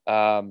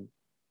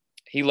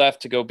 He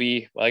left to go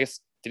I guess,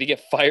 did he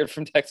get fired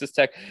from Texas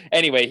Tech?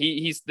 Anyway,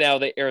 he's now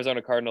the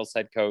Arizona Cardinals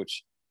head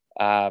coach.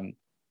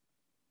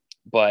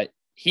 But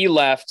he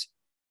left.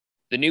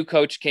 The new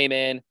coach came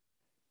in.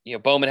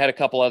 Bowman had a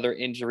couple other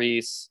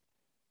injuries,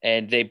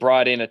 and they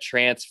brought in a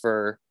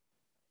transfer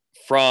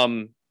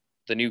from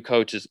the new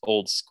coach's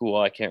old school.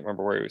 I can't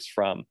remember where he was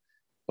from,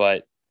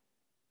 but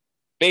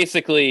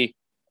basically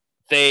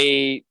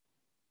they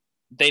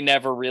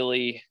never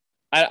really,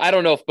 I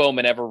don't know if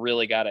Bowman ever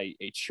really got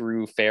a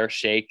true fair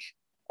shake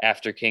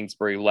after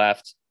Kingsbury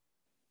left.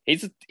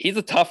 He's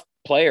a tough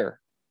player,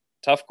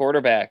 tough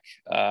quarterback.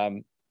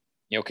 Kind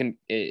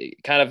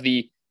of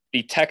the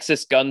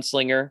Texas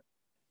gunslinger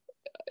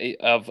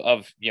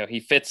of he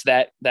fits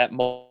that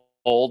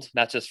mold,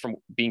 not just from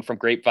being from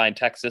Grapevine,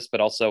 Texas,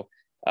 but also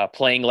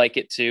playing like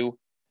it too.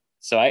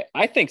 So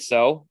I think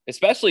so,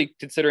 especially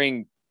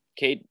considering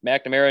Cade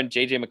McNamara and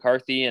JJ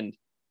McCarthy and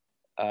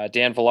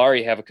Dan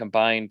Villari have a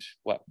combined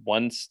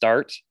one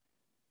start.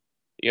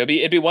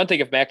 It'd be one thing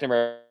if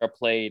McNamara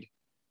played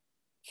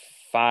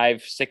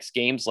 5-6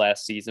 games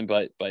last season,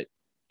 but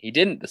he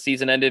didn't. The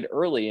season ended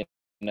early,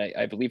 and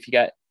I believe he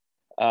got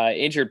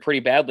injured pretty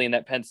badly in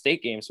that Penn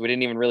State game, so we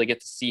didn't even really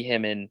get to see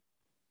him in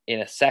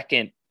a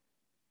second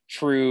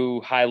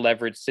true high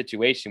leverage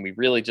situation. We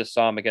really just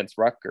saw him against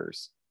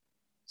Rutgers.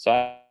 So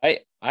I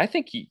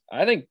think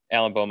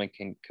Alan Bowman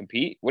can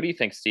compete. What do you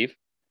think, Steve?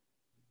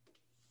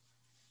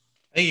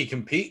 I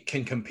think he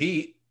can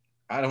compete.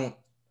 I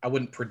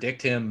wouldn't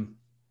predict him.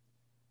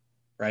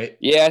 Right.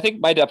 Yeah, I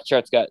think my depth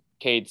chart's got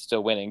Cade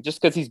still winning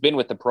just because he's been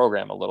with the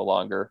program a little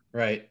longer.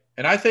 Right.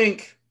 And I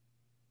think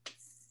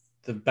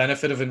the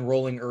benefit of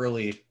enrolling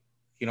early,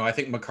 I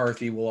think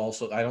McCarthy will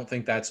also, I don't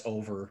think that's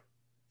over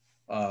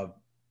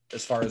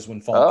as far as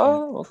when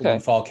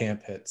fall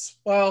camp hits.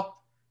 Well,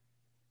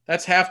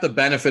 that's half the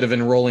benefit of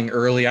enrolling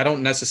early. I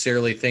don't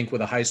necessarily think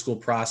with a high school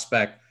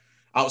prospect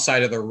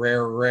outside of the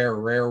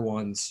rare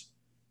ones,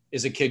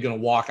 is a kid going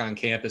to walk on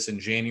campus in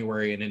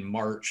January and in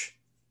March,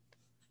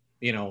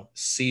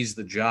 seize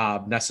the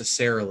job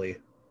necessarily.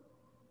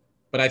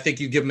 But I think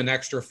you give him an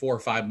extra 4 or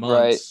 5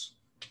 months.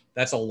 Right.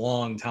 That's a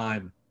long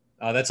time.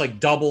 That's like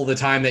double the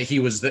time that he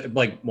was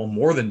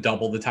more than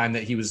double the time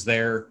that he was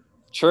there.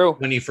 True.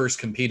 When he first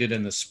competed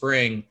in the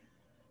spring.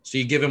 So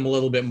you give him a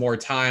little bit more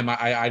time.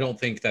 I don't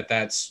think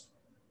that's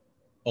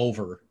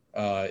over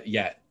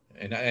yet.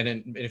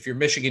 And if you're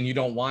Michigan, you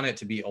don't want it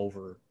to be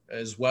over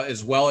as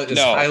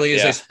highly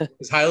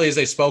as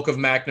they spoke of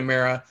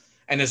McNamara,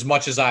 and as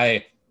much as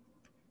I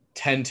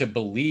tend to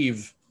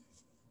believe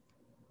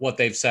what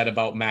they've said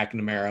about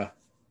McNamara,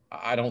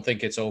 I don't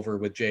think it's over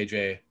with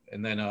JJ.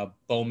 And then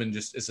Bowman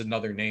just is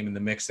another name in the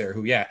mix there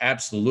who,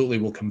 absolutely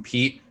will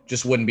compete.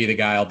 Just wouldn't be the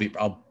guy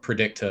I'll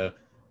predict to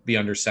be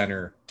under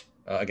center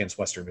against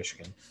Western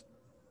Michigan.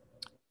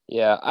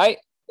 Yeah,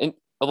 and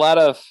a lot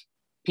of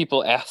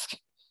people ask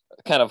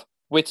kind of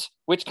which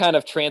kind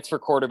of transfer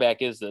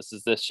quarterback is this?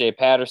 Is this Shea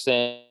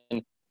Patterson?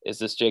 Is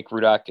this Jake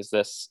Rudock? Is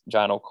this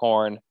John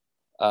O'Korn?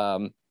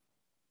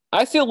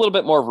 I see a little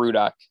bit more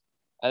Rudock.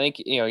 I think,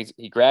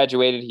 he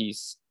graduated.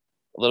 He's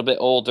a little bit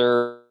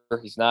older.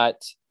 He's not,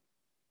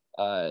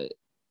 I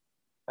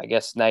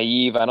guess,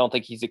 naive. I don't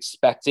think he's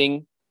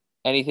expecting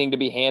anything to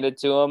be handed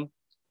to him.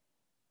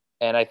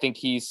 And I think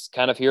he's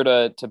kind of here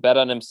to bet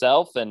on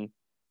himself. And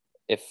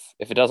if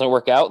it doesn't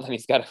work out, then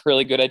he's got a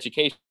really good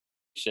education,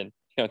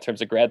 in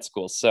terms of grad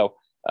school. So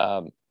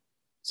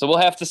we'll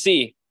have to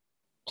see.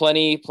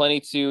 Plenty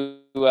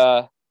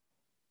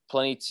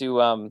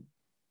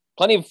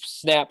of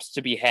snaps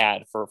to be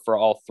had for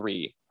all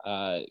three.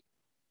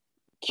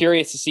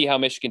 Curious to see how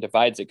Michigan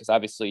divides it, because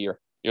obviously you're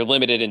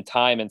limited in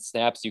time and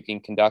snaps you can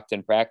conduct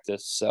in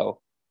practice.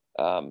 So,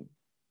 do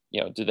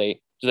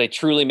they do they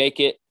truly make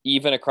it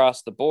even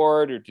across the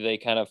board, or do they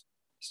kind of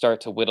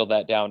start to whittle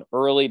that down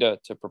early to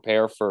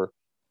prepare for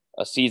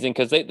a season?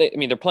 Because I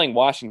mean, they're playing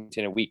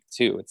Washington in week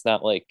 2. It's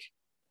not like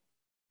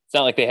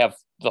they have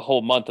the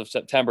whole month of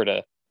September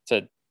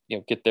to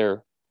get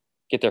their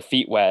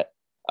feet wet.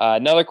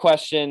 Another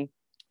question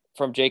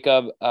from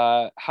Jacob: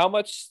 how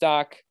much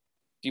stock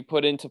do you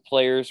put into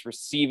players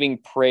receiving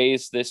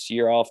praise this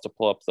year? I'll have to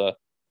pull up the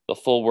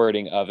full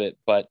wording of it,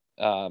 but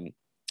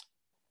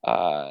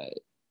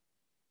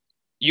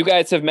you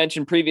guys have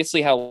mentioned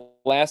previously how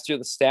last year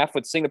the staff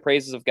would sing the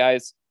praises of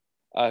guys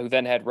who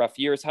then had rough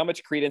years. How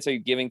much credence are you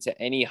giving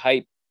to any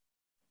hype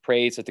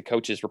praise that the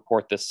coaches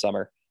report this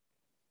summer?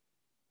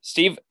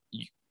 Steve,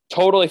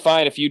 totally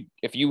fine if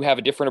you have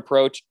a different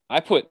approach. I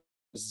put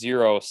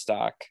zero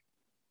stock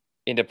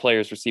into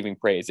players receiving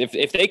praise.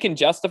 If they can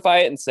justify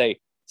it and say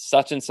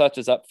such and such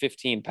is up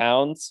 15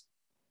 pounds,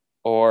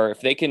 or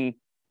if they can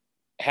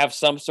have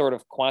some sort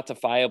of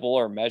quantifiable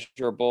or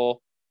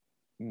measurable,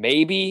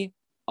 maybe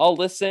I'll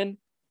listen.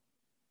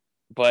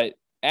 But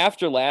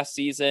after last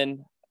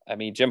season, I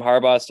mean, Jim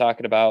Harbaugh is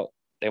talking about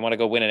they want to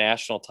go win a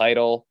national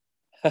title.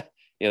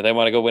 They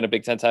want to go win a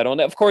Big Ten title.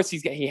 And of course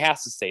he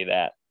has to say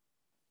that,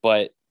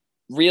 but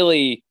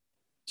really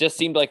just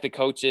seemed like the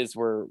coaches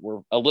were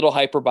a little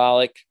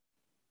hyperbolic,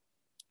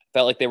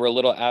 felt like they were a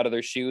little out of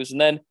their shoes. And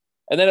then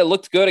it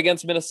looked good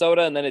against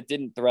Minnesota, and then it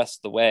didn't the rest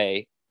of the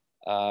way.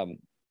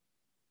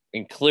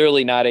 And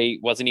clearly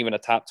wasn't even a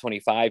top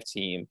 25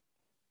 team.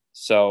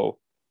 So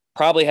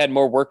probably had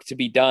more work to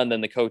be done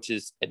than the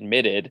coaches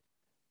admitted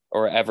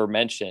or ever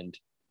mentioned.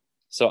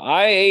 So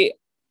I'm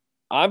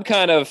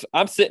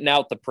sitting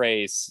out the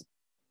praise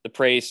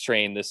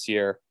train this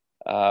year.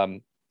 I'll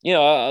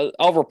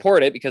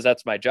report it because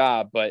that's my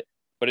job, but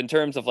in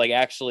terms of like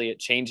actually it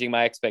changing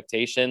my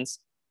expectations,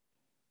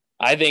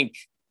 I think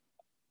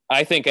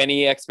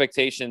any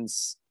expectation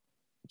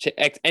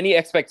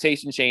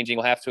changing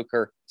will have to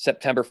occur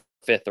September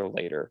 5th or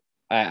later.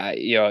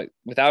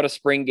 Without a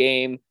spring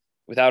game,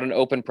 without an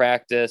open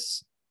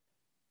practice,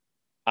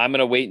 I'm going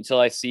to wait until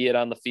I see it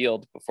on the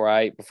field before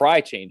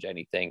I change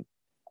anything.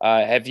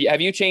 Have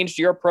you changed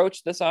your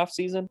approach this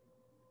offseason?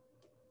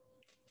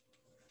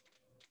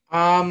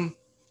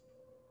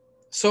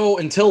 So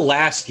until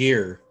last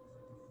year,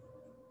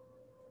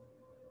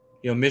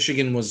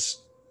 Michigan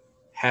was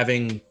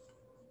having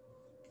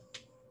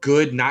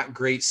good, not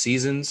great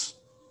seasons.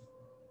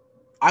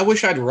 I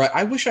wish I'd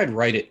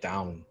write it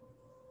down,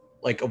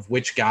 like of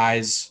which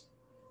guys,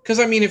 because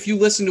I mean, if you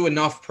listen to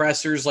enough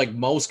pressers, like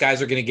most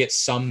guys are going to get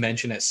some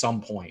mention at some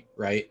point,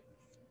 right?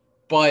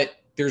 But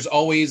there's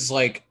always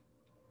like,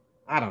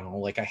 I don't know,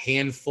 like a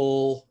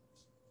handful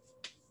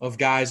of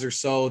guys or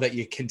so that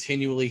you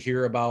continually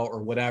hear about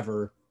or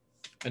whatever.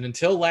 And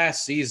until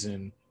last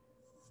season,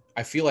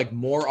 I feel like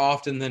more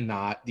often than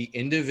not, the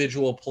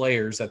individual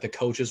players that the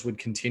coaches would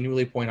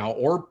continually point out,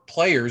 or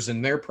players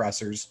in their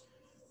pressers,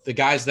 the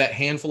guys, that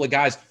handful of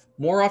guys,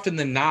 more often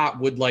than not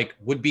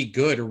would be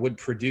good or would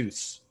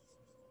produce.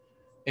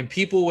 And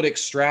people would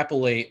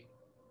extrapolate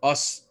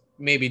us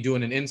maybe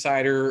doing an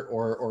insider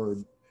or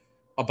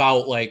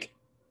about like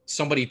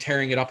somebody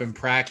tearing it up in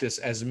practice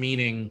as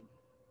meaning,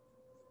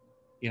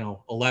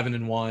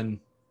 11-1,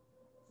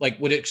 like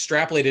would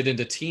extrapolate it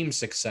into team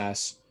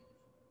success.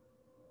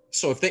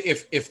 So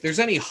if there's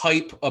any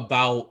hype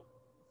about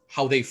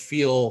how they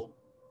feel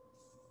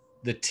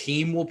the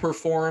team will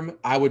perform,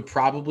 I would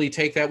probably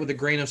take that with a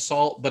grain of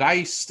salt. But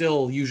I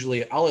still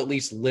I'll at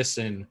least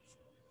listen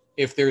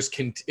if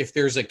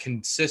there's a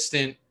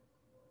consistent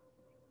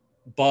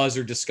buzz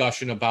or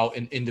discussion about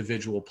an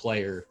individual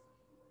player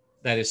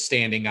that is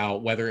standing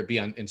out, whether it be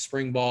in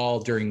spring ball,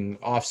 during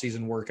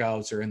offseason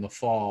workouts, or in the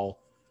fall.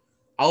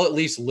 I'll at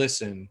least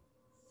listen,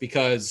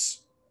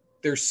 because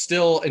there's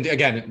still, and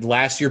again,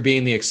 last year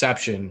being the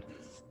exception,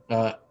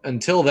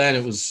 until then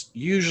it was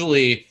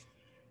usually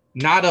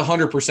not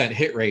 100%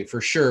 hit rate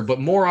for sure, but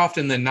more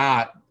often than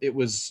not, that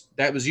was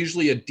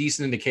usually a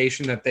decent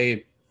indication that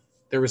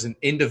there was an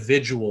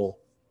individual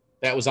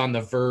that was on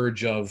the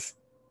verge of,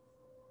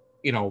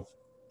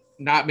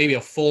 not maybe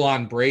a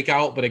full-on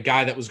breakout, but a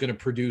guy that was going to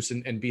produce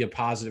and be a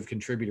positive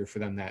contributor for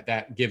them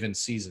that given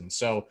season.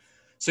 So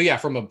yeah,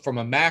 from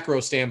a macro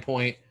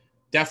standpoint,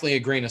 definitely a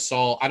grain of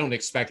salt. I don't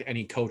expect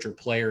any coach or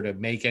player to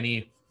make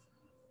any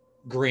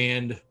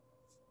grand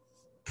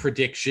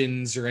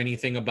predictions or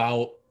anything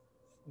about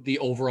the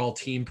overall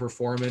team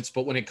performance.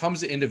 But when it comes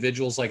to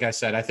individuals, like I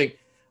said, I think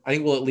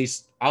I'll at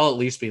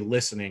least be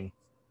listening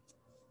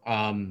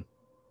to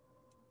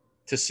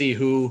see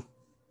who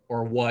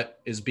or what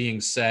is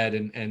being said,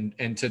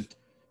 and to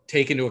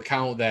take into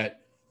account that,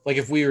 like,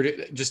 if we were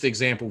to, just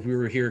example, if we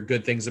were to hear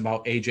good things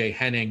about AJ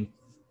Henning,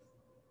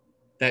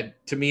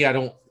 that to me, I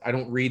don't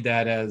read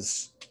that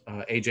as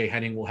AJ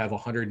Henning will have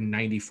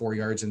 194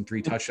 yards and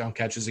 3 touchdown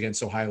catches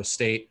against Ohio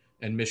State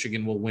and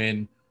Michigan will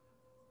win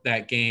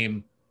that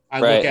game. I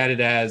look at it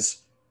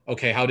as,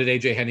 okay, how did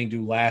AJ Henning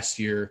do last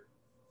year?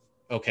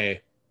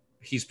 Okay,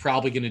 he's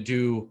probably going to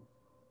do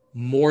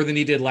more than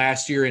he did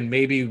last year, and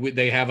maybe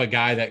they have a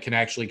guy that can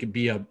actually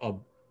be a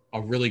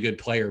a really good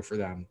player for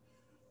them.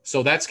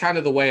 So that's kind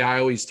of the way I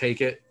always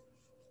take it.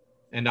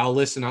 And I'll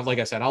listen on, like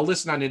I said, I'll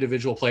listen on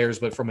individual players,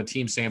 but from a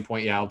team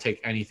standpoint, yeah, I'll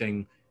take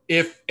anything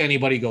if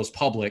anybody goes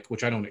public,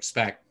 which I don't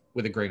expect,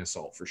 with a grain of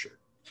salt for sure.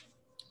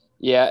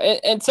 Yeah,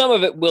 and some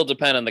of it will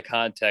depend on the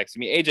context. I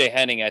mean, AJ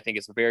Henning, I think,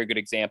 is a very good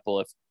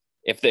example.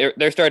 If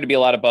there's starting to be a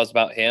lot of buzz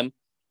about him,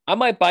 I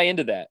might buy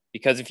into that,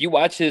 because if you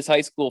watch his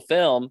high school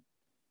film,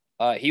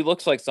 he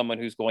looks like someone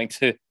who's going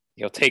to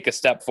take a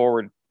step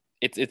forward.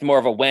 It's more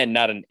of a when,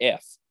 not an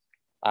if.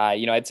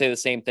 I'd say the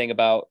same thing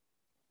about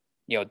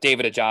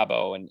David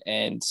Ajabo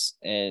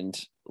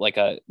and like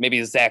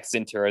maybe Zach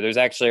Zinter. There's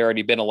actually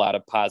already been a lot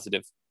of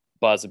positive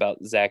buzz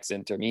about Zach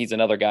Zinter. I mean, he's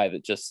another guy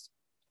that just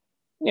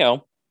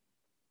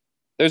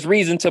there's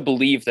reason to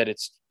believe that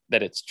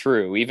it's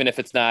true, even if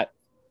it's not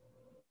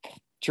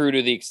true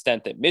to the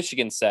extent that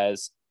Michigan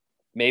says.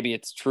 Maybe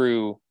it's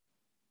true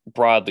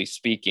broadly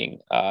speaking.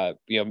 I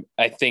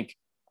think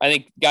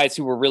guys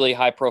who were really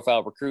high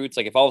profile recruits,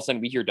 like if all of a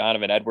sudden we hear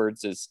Donovan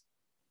Edwards is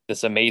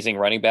this amazing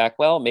running back,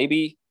 well,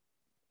 maybe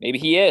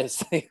he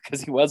is,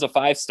 because he was a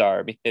 5-star.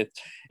 I mean,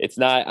 it's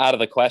not out of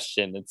the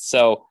question. And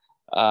so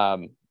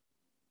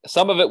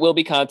some of it will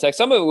be context.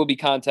 Some of it will be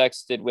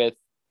contexted with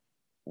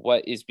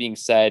what is being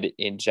said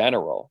in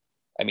general.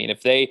 I mean,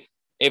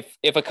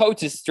 if a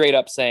coach is straight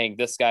up saying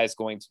this guy's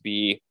going to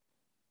be,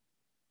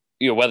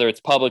 whether it's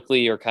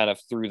publicly or kind of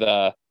through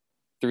the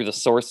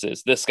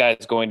sources, this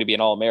guy's going to be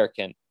an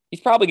All-American,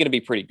 he's probably going to be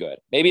pretty good.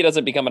 Maybe he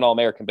doesn't become an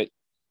All-American, but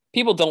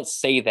people don't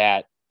say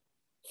that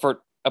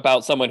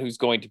about someone who's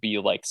going to be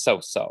like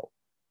so.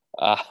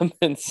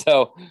 And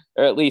so,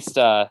 or at least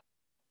I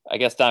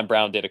guess Don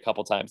Brown did a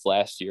couple times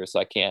last year, so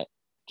I can't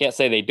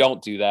say they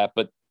don't do that,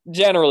 but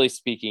generally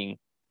speaking,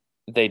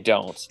 they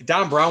don't.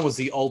 Don Brown was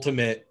the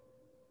ultimate,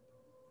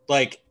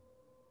 like,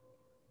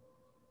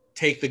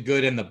 take the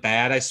good and the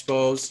bad, I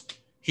suppose.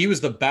 He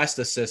was the best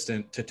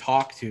assistant to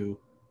talk to,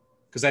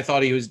 because I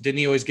thought he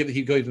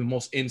gave the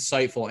most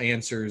insightful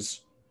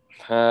answers.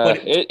 But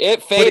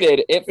it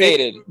faded. It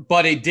faded.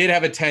 But it did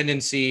have a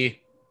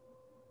tendency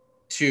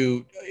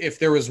to, if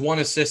there was one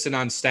assistant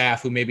on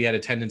staff who maybe had a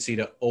tendency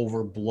to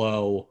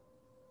overblow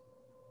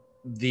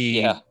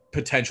the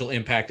potential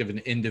impact of an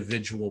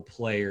individual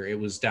player, it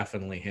was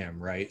definitely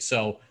him, right?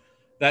 So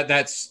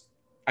that's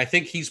I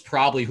think he's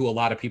probably who a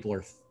lot of people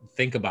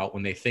think about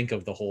when they think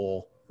of the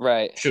whole,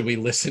 right, should we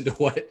listen to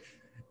what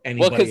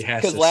anybody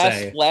has to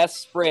say.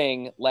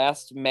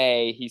 Last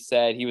May, he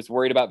said he was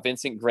worried about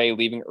Vincent Gray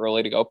leaving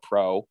early to go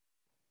pro.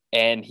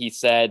 And he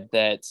said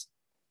that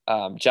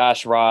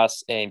Josh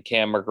Ross and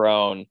Cam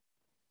McGrone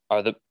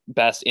are the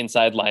best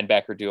inside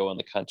linebacker duo in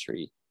the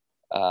country.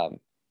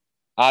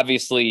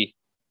 Obviously,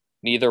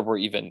 neither were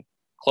even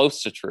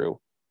close to true.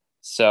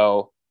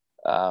 So,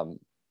 I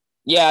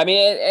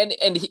mean,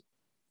 and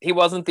he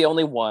wasn't the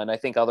only one. I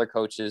think other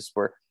coaches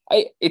were.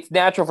 It's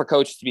natural for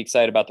coaches to be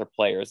excited about their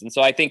players, and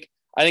so I think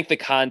the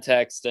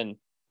context and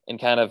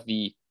kind of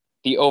the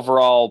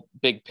overall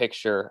big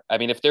picture. I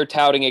mean, if they're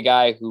touting a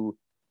guy who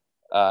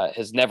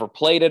has never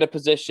played at a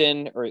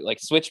position or like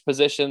switched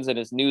positions and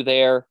is new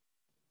there,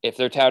 if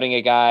they're touting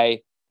a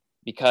guy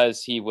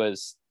because he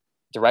was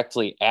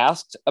directly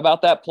asked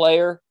about that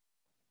player,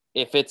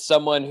 if it's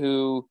someone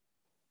who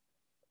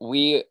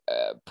we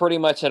pretty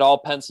much had all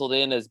penciled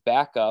in as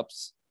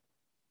backups,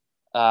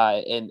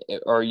 or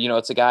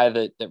it's a guy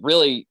that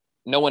really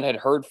no one had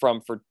heard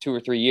from for 2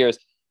 or 3 years,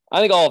 I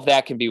think all of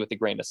that can be with a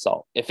grain of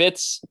salt. If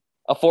it's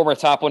a former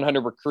top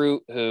 100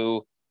 recruit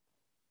who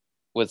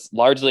was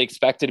largely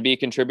expected to be a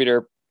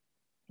contributor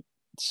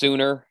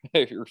sooner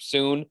or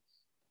soon,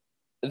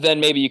 then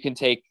maybe you can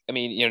take. I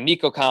mean,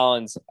 Nico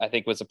Collins, I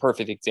think, was a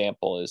perfect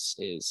example.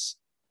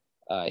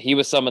 He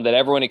was someone that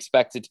everyone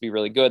expected to be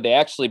really good. They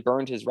actually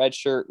burned his red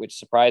shirt, which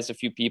surprised a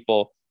few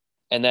people.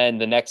 And then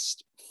the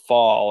next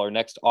fall or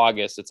next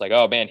August, it's like,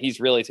 oh man, he's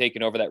really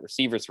taken over that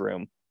receivers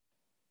room.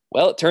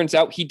 Well, it turns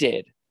out he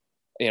did.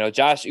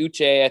 Josh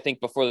Uche, I think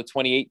before the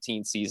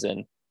 2018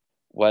 season,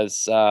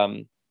 was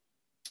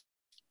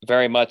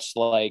very much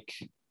like,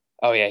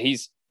 oh yeah,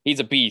 he's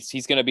a beast.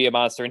 He's going to be a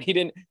monster. And he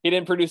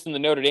didn't produce in the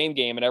Notre Dame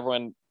game, and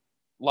everyone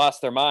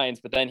lost their minds.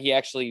 But then he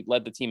actually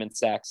led the team in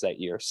sacks that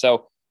year.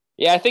 So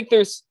yeah, I think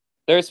there's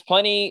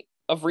plenty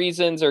of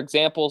reasons or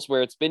examples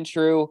where it's been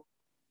true.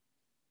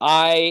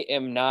 I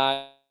don't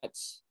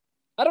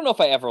know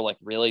if I ever like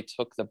really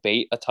took the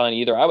bait a ton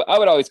either. I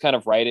would always kind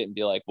of write it and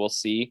be like, we'll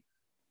see.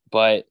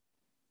 But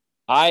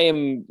I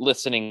am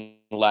listening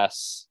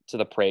less to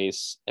the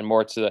praise and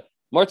more to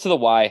the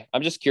why.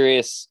 I'm just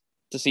curious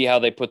to see how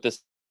they put this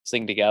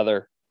thing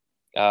together.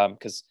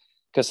 Because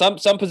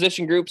some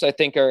position groups I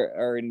think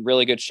are in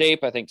really good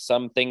shape. I think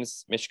some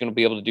things Michigan will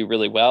be able to do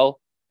really well.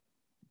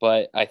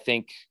 But I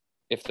think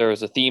if there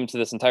was a theme to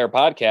this entire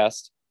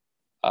podcast,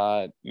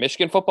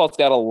 Michigan football's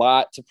got a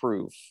lot to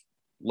prove,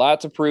 lot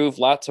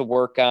to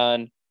work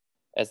on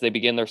as they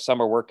begin their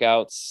summer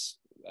workouts.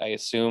 I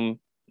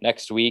assume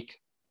next week.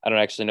 I don't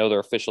actually know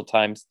their official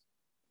time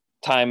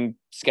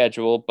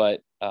schedule, but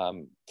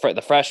for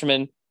the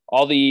freshmen,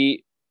 all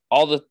the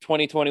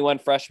 2021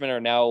 freshmen are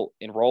now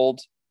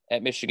enrolled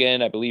at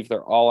Michigan. I believe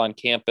they're all on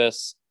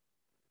campus,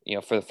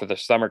 for the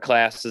summer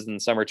classes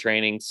and summer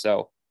training.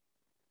 So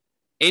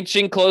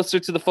inching closer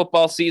to the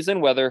football season,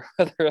 whether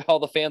all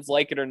the fans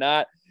like it or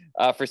not.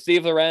 For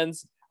Steve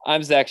Lorenz,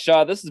 I'm Zach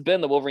Shaw. This has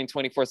been the Wolverine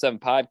 24/7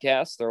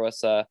 podcast. Throw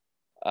us a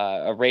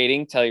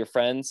rating. Tell your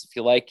friends if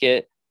you like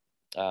it.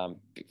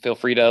 Feel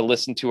free to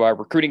listen to our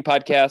recruiting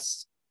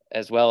podcasts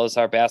as well as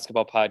our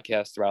basketball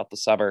podcast throughout the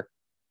summer.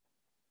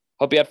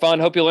 Hope you had fun.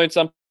 Hope you learned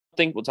something.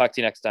 We'll talk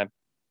to you next time.